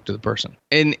copy of the book to the person.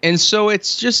 And so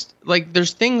it's just like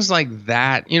there's things like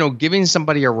that, giving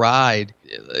somebody a ride.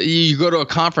 You go to a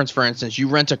conference, for instance, you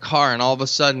rent a car, and all of a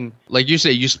sudden, like you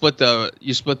say, you split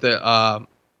the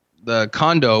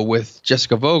condo with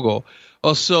Jessica Vogel.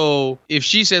 Well, so if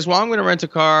she says, well, I'm going to rent a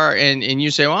car, and you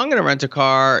say, well, I'm going to rent a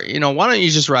car, why don't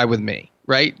you just ride with me,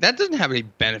 right? That doesn't have any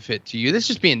benefit to you. That's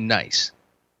just being nice,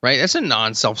 right? That's a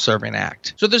non-self-serving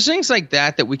act. So there's things like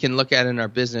that we can look at in our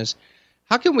business.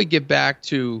 How can we give back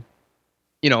to,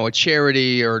 a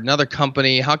charity or another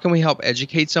company? How can we help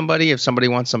educate somebody if somebody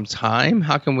wants some time?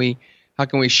 How can we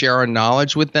share our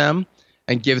knowledge with them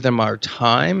and give them our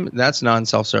time? That's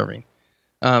non-self-serving.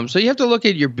 So you have to look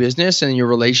at your business and your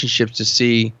relationships to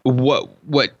see what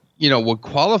would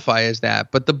qualify as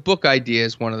that. But the book idea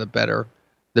is one of the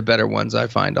better ones I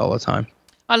find all the time.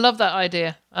 I love that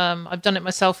idea. I've done it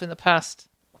myself in the past,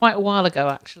 quite a while ago,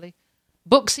 actually.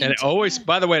 Books, and it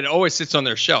always sits on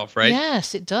their shelf, right?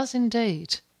 Yes, it does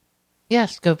indeed.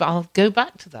 Yes, I'll go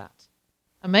back to that,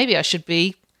 and maybe I should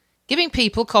be giving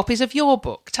people copies of your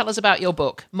book. Tell us about your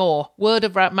book. More word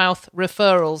of mouth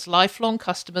referrals, lifelong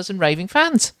customers and raving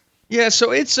fans. Yeah, so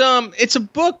it's a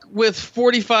book with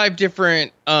 45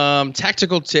 different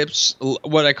tactical tips,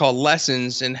 what I call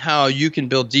lessons, and how you can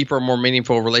build deeper, more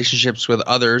meaningful relationships with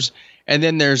others. And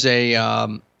then there's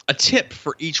a tip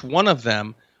for each one of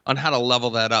them on how to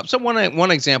level that up. So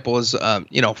one example is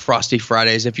Frosty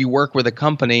Fridays. If you work with a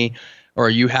company, or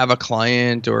you have a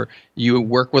client, or you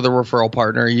work with a referral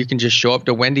partner, you can just show up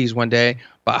to Wendy's one day,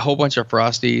 buy a whole bunch of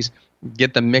Frosties,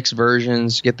 get the mixed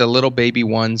versions, get the little baby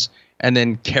ones, and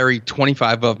then carry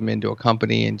 25 of them into a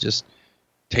company and just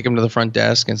take them to the front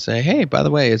desk and say, hey, by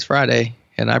the way, it's Friday,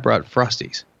 and I brought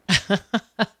Frosties. All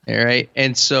right.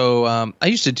 And so I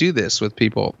used to do this with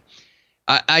people.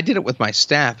 I did it with my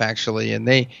staff, actually, and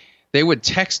they would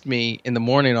text me in the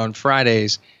morning on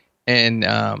Fridays and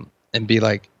be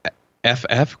like,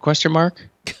 FF ?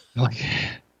 Like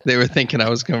they were thinking I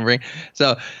was going to bring.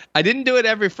 So I didn't do it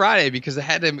every Friday because I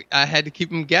had to keep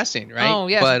them guessing, right? Oh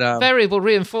yes, but variable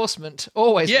reinforcement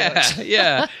always works.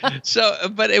 Yeah. So,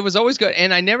 but it was always good,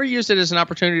 and I never used it as an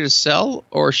opportunity to sell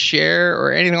or share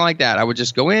or anything like that. I would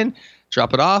just go in,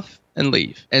 drop it off, and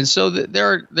leave. And so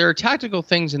there are tactical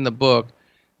things in the book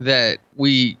that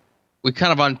we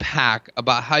kind of unpack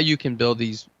about how you can build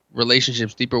these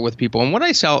relationships deeper with people. And what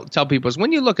I tell people is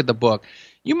when you look at the book,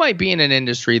 you might be in an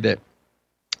industry that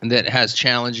has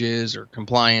challenges or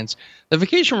compliance. The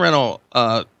vacation rental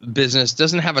business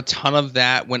doesn't have a ton of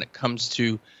that when it comes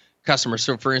to customers.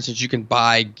 So for instance, you can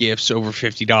buy gifts over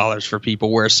 $50 for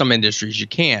people, whereas some industries you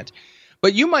can't.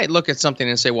 But you might look at something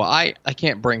and say, well, I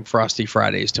can't bring Frosty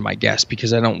Fridays to my guests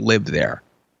because I don't live there,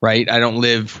 right? I don't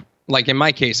live, like in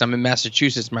my case, I'm in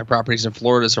Massachusetts, my property's in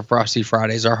Florida, so Frosty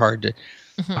Fridays are hard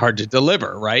to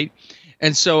deliver, right?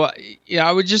 And so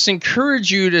I would just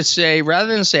encourage you to say,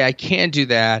 rather than say I can't do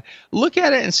that, look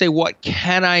at it and say, what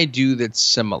can I do that's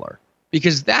similar?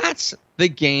 Because that's the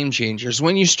game changers.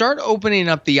 When you start opening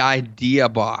up the idea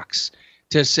box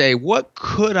to say, what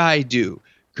could I do?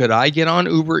 Could I get on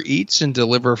Uber Eats and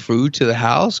deliver food to the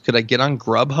house? Could I get on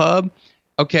Grubhub?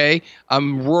 Okay,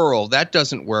 I'm rural. That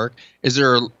doesn't work. Is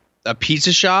there a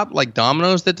pizza shop like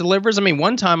Domino's that delivers? I mean,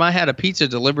 one time I had a pizza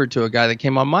delivered to a guy that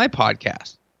came on my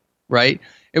podcast, right?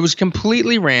 It was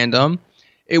completely random.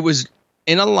 It was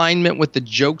in alignment with the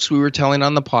jokes we were telling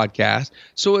on the podcast,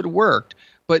 so it worked.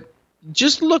 But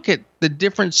just look at the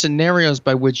different scenarios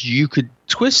by which you could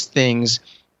twist things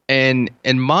and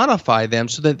modify them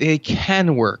so that they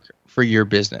can work for your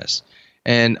business.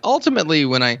 And ultimately,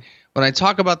 when I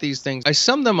talk about these things, I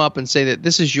sum them up and say that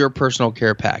this is your personal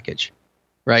care package.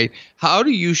 Right? How do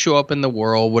you show up in the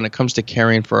world when it comes to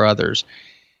caring for others?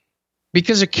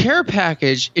 Because a care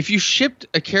package, if you shipped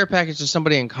a care package to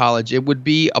somebody in college, it would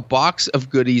be a box of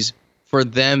goodies for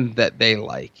them that they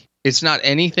like. It's not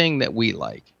anything that we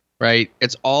like, right?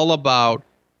 It's all about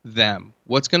them.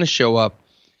 What's going to show up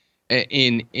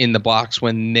in the box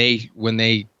when they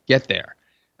get there,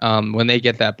 when they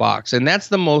get that box. And that's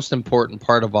the most important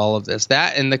part of all of this.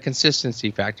 That and the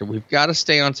consistency factor. We've got to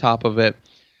stay on top of it.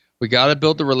 We got to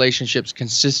build the relationships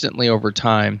consistently over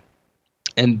time.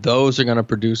 And those are going to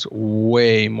produce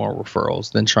way more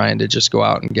referrals than trying to just go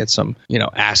out and get some,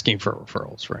 asking for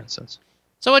referrals, for instance.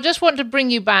 So I just want to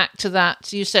bring you back to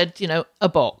that. You said, a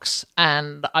box,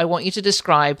 and I want you to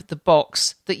describe the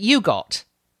box that you got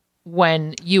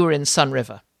when you were in Sun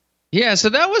River. Yeah, so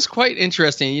that was quite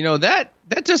interesting. That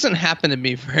doesn't happen to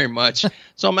me very much.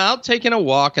 So I'm out taking a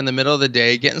walk in the middle of the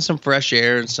day, getting some fresh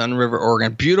air in Sun River,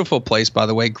 Oregon. Beautiful place, by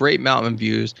the way, great mountain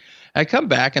views. I come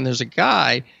back and there's a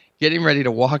guy getting ready to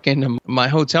walk into my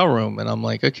hotel room. And I'm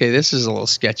like, okay, this is a little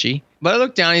sketchy. But I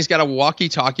look down, he's got a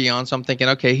walkie-talkie on. So I'm thinking,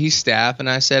 okay, he's staff. And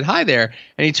I said, hi there.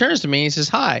 And he turns to me and he says,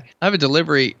 hi, I have a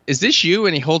delivery. Is this you?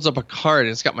 And he holds up a card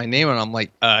and it's got my name on it. I'm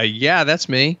like, yeah, that's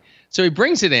me. So he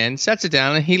brings it in, sets it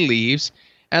down, and he leaves.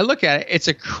 And I look at it. It's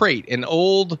a crate, an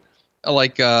old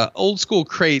school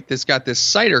crate that's got this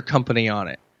cider company on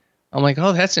it. I'm like,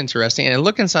 oh, that's interesting. And I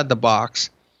look inside the box,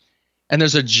 and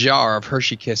there's a jar of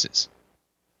Hershey Kisses.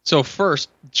 So first,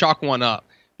 chalk one up,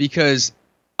 because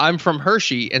I'm from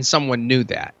Hershey, and someone knew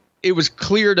that. It was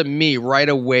clear to me right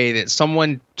away that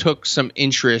someone took some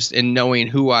interest in knowing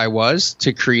who I was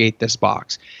to create this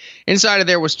box. Inside of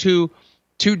there was two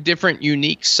different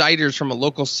unique ciders from a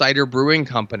local cider brewing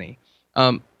company.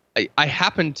 I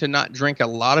happen to not drink a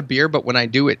lot of beer, but when I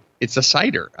do, it's a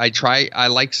cider. I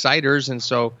like ciders, and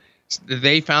so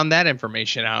they found that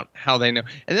information out, how they know.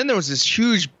 And then there was this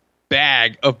huge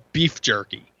bag of beef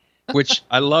jerky, which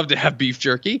I love to have beef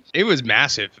jerky. It was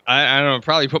massive. I don't know,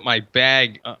 probably put my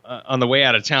bag on the way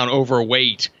out of town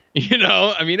overweight.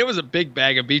 It was a big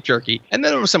bag of beef jerky. And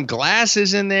then there was some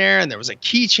glasses in there, and there was a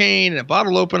keychain and a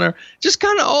bottle opener, just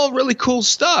kind of all really cool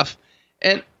stuff.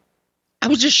 And I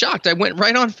was just shocked. I went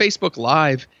right on Facebook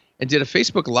Live and did a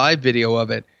Facebook Live video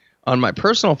of it on my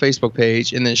personal Facebook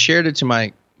page, and then shared it to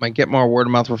my Get More Word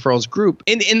of Mouth Referrals group.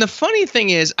 And the funny thing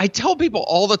is, I tell people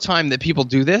all the time that people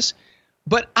do this,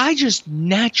 but I just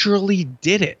naturally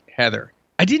did it, Heather.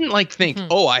 I didn't think,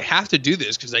 oh, I have to do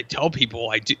this because I tell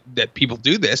people that people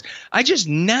do this. I just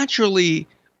naturally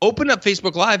opened up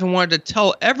Facebook Live and wanted to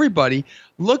tell everybody,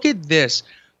 look at this.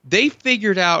 They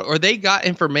figured out, or they got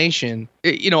information,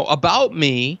 about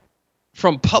me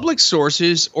from public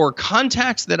sources or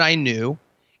contacts that I knew,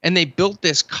 and they built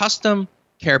this custom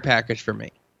care package for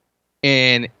me.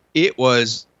 And it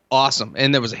was awesome.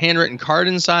 And there was a handwritten card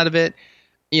inside of it.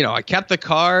 I kept the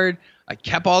card. I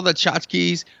kept all the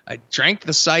tchotchkes. I drank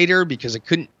the cider because I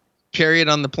couldn't carry it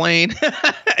on the plane,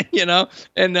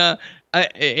 and I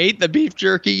ate the beef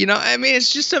jerky.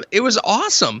 It's just, it was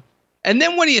awesome. And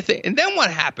then what do you think? And then what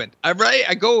happened?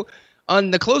 I go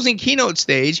on the closing keynote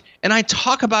stage and I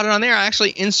talk about it on there. I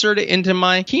actually insert it into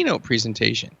my keynote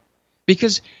presentation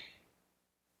because,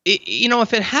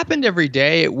 if it happened every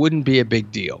day, it wouldn't be a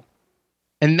big deal.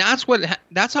 And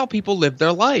that's how people live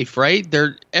their life, right?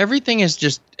 Everything is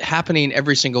just happening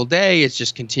every single day. It's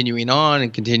just continuing on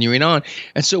and continuing on.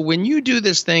 And so when you do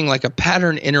this thing like a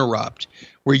pattern interrupt,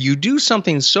 where you do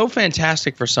something so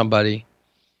fantastic for somebody,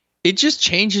 it just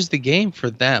changes the game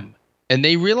for them. And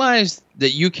they realize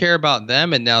that you care about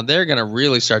them, and now they're going to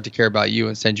really start to care about you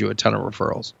and send you a ton of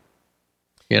referrals.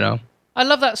 I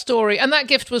love that story. And that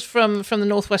gift was from the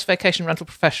Northwest Vacation Rental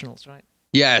Professionals, right?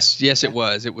 Yes, it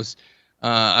was. It was.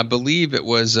 I believe it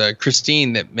was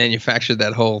Christine that manufactured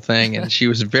that whole thing, and she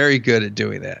was very good at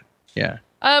doing that. Yeah.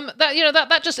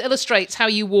 That just illustrates how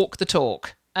you walk the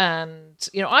talk. And,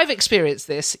 I've experienced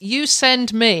this. You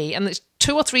send me, and it's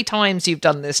 2 or 3 times you've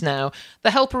done this now,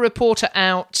 the Helper Reporter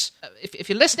out. If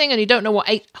you're listening and you don't know what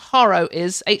HARO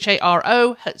is,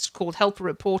 HARO, it's called Helper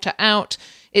Reporter Out.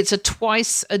 It's a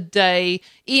twice-a-day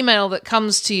email that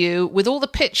comes to you with all the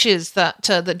pitches that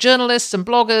journalists and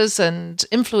bloggers and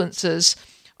influencers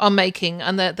are making,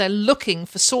 and they're looking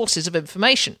for sources of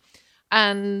information.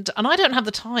 And I don't have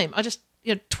the time. I just,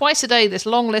 twice a day, this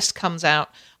long list comes out,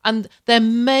 and there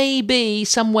may be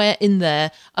somewhere in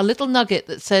there a little nugget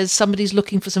that says somebody's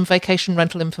looking for some vacation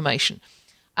rental information.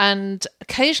 And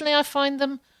occasionally I find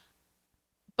them,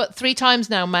 but 3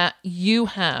 times now, Matt, you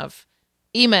have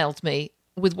emailed me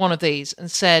with one of these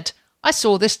and said, I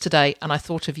saw this today and I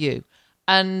thought of you.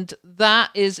 And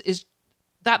that is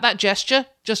that gesture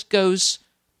just goes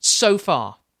so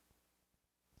far.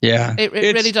 Yeah. It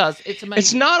really does. It's amazing.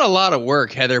 It's not a lot of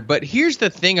work, Heather, but here's the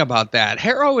thing about that.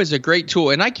 HARO is a great tool,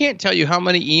 and I can't tell you how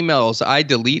many emails I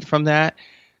delete from that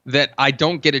I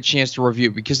don't get a chance to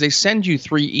review, because they send you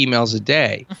 3 emails a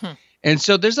day. Mm-hmm. And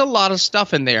so there's a lot of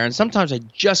stuff in there. And sometimes I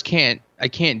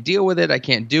can't deal with it. I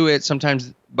can't do it.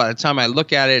 Sometimes by the time I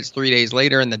look at it, it's 3 days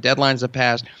later and the deadlines have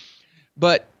passed.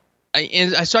 But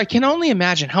so I can only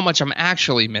imagine how much I'm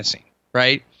actually missing,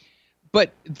 right?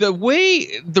 But the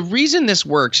reason this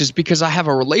works is because I have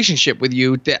a relationship with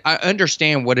you that I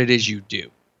understand what it is you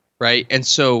do, right? And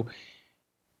so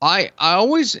I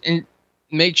always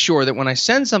make sure that when I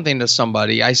send something to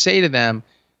somebody, I say to them,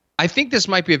 I think this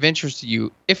might be of interest to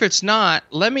you. If it's not,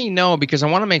 let me know, because I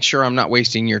want to make sure I'm not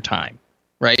wasting your time,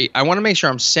 right? I want to make sure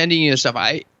I'm sending you the stuff.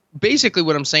 Basically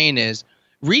what I'm saying is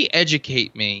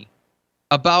re-educate me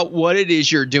about what it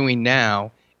is you're doing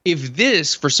now if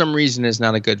this, for some reason, is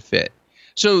not a good fit.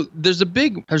 So there's a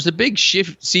big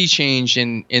sea change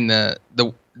in the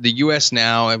U.S.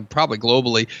 now, and probably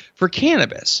globally, for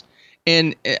cannabis.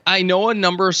 And I know a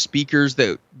number of speakers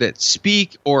that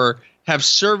speak or have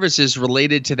services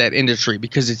related to that industry,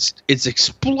 because it's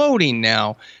exploding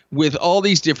now with all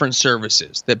these different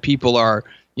services that people are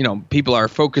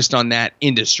focused on that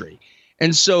industry.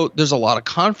 And so there's a lot of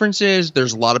conferences,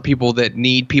 there's a lot of people that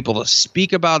need people to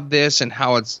speak about this and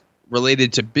how it's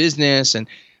related to business, and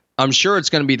I'm sure it's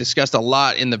going to be discussed a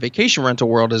lot in the vacation rental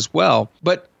world as well.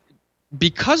 But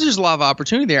because there's a lot of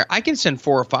opportunity there, I can send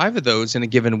 4 or 5 of those in a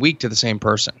given week to the same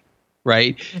person,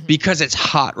 right? Mm-hmm. Because it's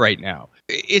hot right now.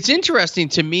 It's interesting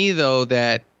to me, though,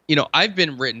 that I've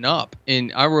been written up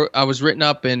I was written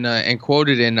up and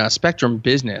quoted in Spectrum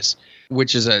Business,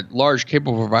 which is a large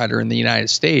cable provider in the United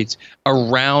States,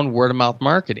 around word of mouth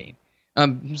marketing,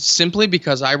 simply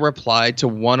because I replied to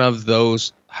one of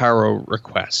those HARO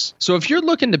requests. So if you're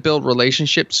looking to build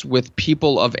relationships with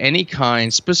people of any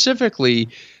kind, specifically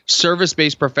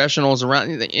service-based professionals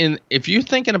around, if you're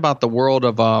thinking about the world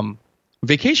of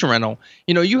vacation rental,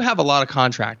 you have a lot of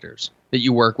contractors that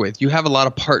you work with. You have a lot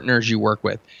of partners you work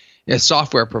with,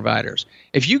 software providers.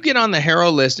 If you get on the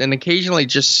HARO list and occasionally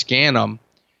just scan them,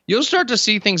 you'll start to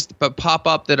see things pop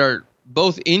up that are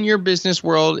both in your business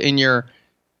world, in your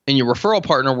referral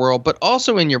partner world, but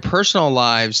also in your personal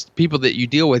lives, people that you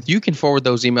deal with. You can forward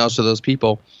those emails to those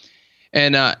people.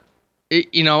 And, I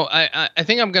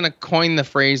think I'm going to coin the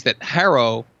phrase that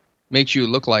HARO makes you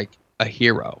look like a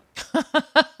hero.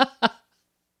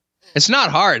 It's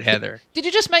not hard, Heather. Did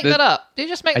you just make that up? Did you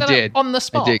just make that up on the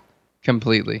spot? I did,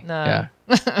 completely. No.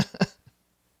 Yeah.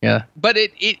 Yeah. But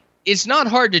it's not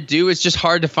hard to do. It's just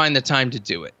hard to find the time to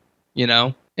do it,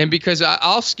 And because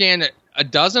I'll scan a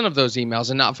dozen of those emails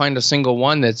and not find a single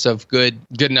one that's of good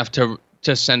enough to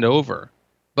send over.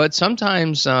 But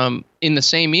sometimes in the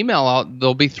same email,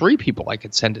 there'll be 3 people I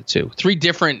could send it to, 3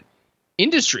 different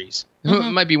industries. Mm-hmm.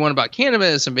 It might be one about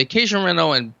cannabis and vacation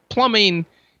rental and plumbing,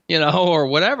 or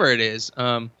whatever it is.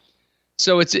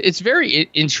 So it's very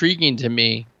intriguing to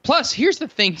me. Plus, here's the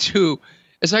thing, too.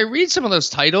 As I read some of those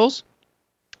titles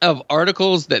of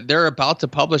articles that they're about to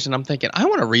publish, and I'm thinking, I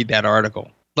want to read that article.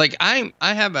 Like, I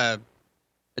have a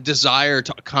desire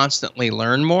to constantly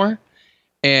learn more.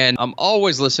 And I'm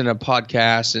always listening to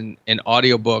podcasts and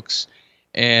audiobooks.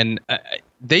 And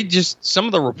some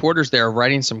of the reporters there are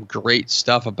writing some great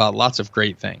stuff about lots of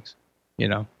great things,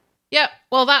 Yeah,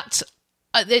 well, that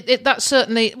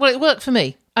certainly, it worked for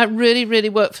me. It really, really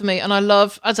worked for me. And I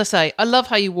love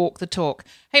how you walk the talk.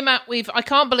 Hey, Matt, I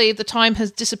can't believe the time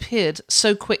has disappeared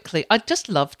so quickly. I just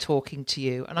love talking to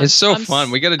you. And it's so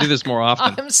fun. We got to do this more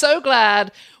often. I'm so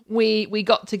glad we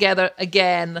got together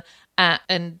again at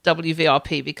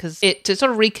WVRP, because it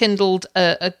sort of rekindled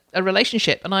a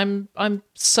relationship. And I'm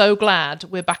so glad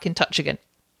we're back in touch again.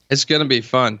 It's going to be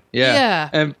fun. Yeah.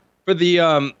 And for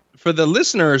the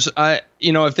listeners,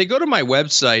 if they go to my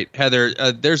website, Heather,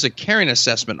 there's a caring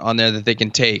assessment on there that they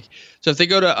can take. So if they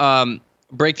go to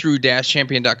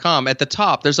breakthrough-champion.com, at the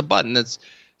top, there's a button that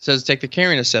says take the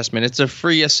caring assessment. It's a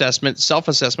free assessment,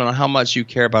 self-assessment on how much you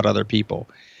care about other people.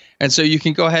 And so you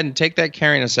can go ahead and take that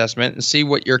caring assessment and see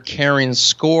what your caring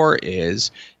score is.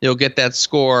 You'll get that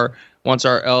score once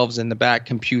our elves in the back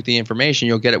compute the information.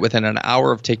 You'll get it within an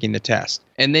hour of taking the test.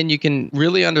 And then you can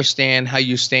really understand how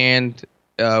you stand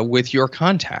with your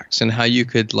contacts and how you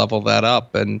could level that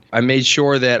up. And I made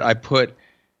sure that I put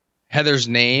Heather's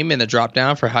name in the drop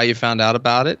down for how you found out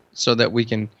about it, so that we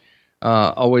can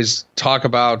always talk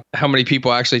about how many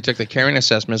people actually took the caring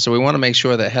assessment. So we want to make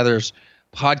sure that Heather's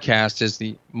podcast is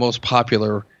the most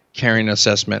popular caring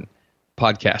assessment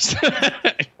podcast.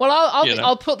 Well,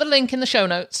 I'll put the link in the show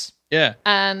notes. Yeah,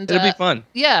 and it'll be fun.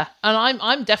 Yeah, and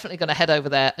I'm definitely going to head over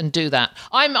there and do that.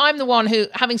 I'm the one who,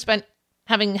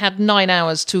 having had 9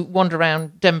 hours to wander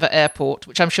around Denver Airport,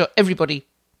 which I'm sure everybody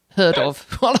heard of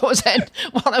while I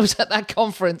was at that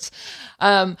conference.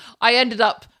 I ended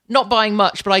up not buying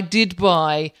much, but I did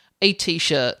buy a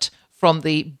T-shirt from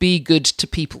the Be Good to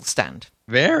People stand.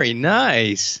 Very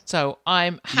nice. So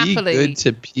I'm Be good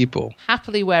to people.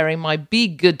 happily wearing my Be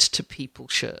Good to People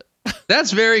shirt.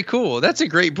 That's very cool. That's a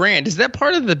great brand. Is that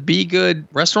part of the Be Good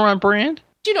restaurant brand?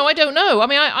 Do you know? I don't know. I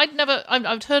mean,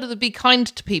 I've heard of the Be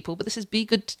Kind to People, but this is Be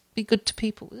Good to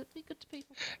People. Is it Be Good to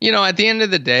People? You know, at the end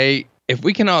of the day, if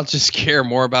we can all just care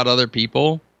more about other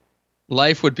people,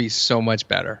 life would be so much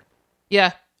better.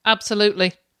 Yeah,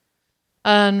 absolutely.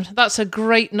 And that's a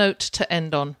great note to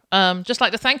end on. Just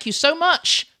like to thank you so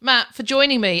much, Matt, for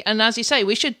joining me. And as you say,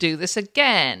 we should do this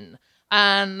again.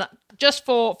 And just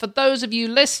for those of you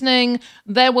listening,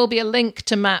 there will be a link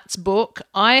to Matt's book.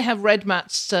 I have read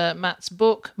Matt's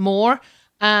book more,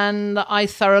 and I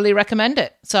thoroughly recommend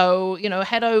it. So,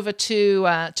 head over to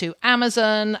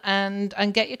Amazon and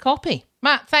get your copy.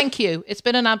 Matt, thank you. It's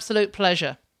been an absolute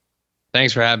pleasure.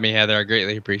 Thanks for having me, Heather. I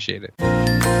greatly appreciate it.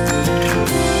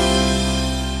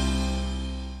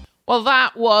 Well,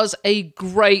 that was a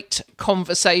great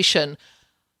conversation.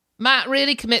 Matt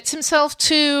really commits himself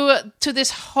to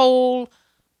this whole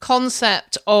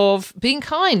concept of being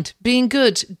kind, being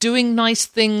good, doing nice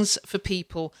things for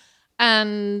people.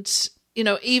 And,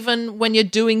 even when you're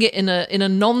doing it in a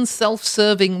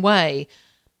non-self-serving way,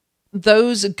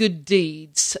 those good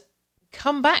deeds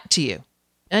come back to you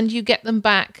and you get them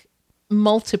back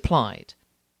multiplied.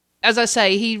 As I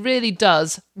say, he really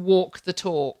does walk the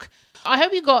talk. I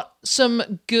hope you got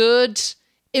some good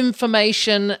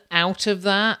information out of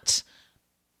that.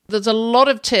 There's a lot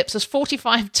of tips. There's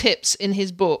 45 tips in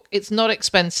his book. It's not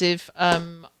expensive.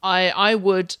 I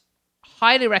would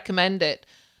highly recommend it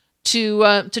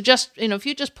to just, if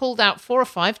you just pulled out 4 or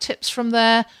 5 tips from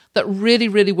there that really,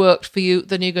 really worked for you,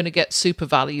 then you're going to get super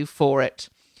value for it.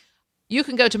 You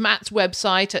can go to Matt's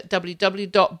website at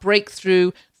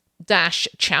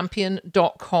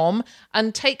www.breakthrough-champion.com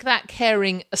and take that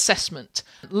caring assessment.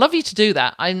 Love you to do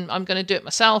that. I'm going to do it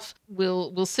myself.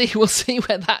 We'll see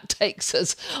where that takes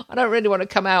us. I don't really want to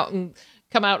come out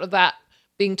of that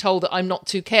being told that I'm not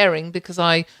too caring because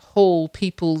I haul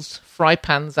people's fry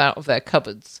pans out of their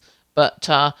cupboards. But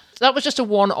that was just a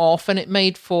one-off, and it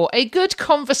made for a good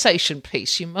conversation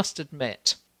piece, you must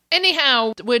admit.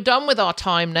 Anyhow, we're done with our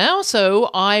time now, so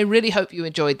I really hope you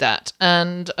enjoyed that.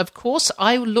 And, of course,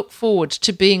 I look forward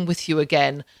to being with you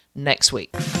again next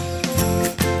week.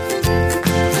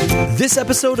 This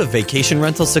episode of Vacation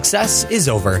Rental Success is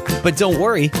over, but don't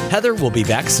worry, Heather will be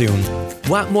back soon.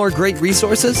 Want more great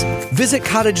resources? Visit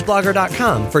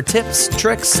cottageblogger.com for tips,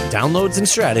 tricks, downloads, and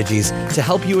strategies to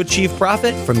help you achieve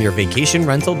profit from your vacation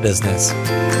rental business.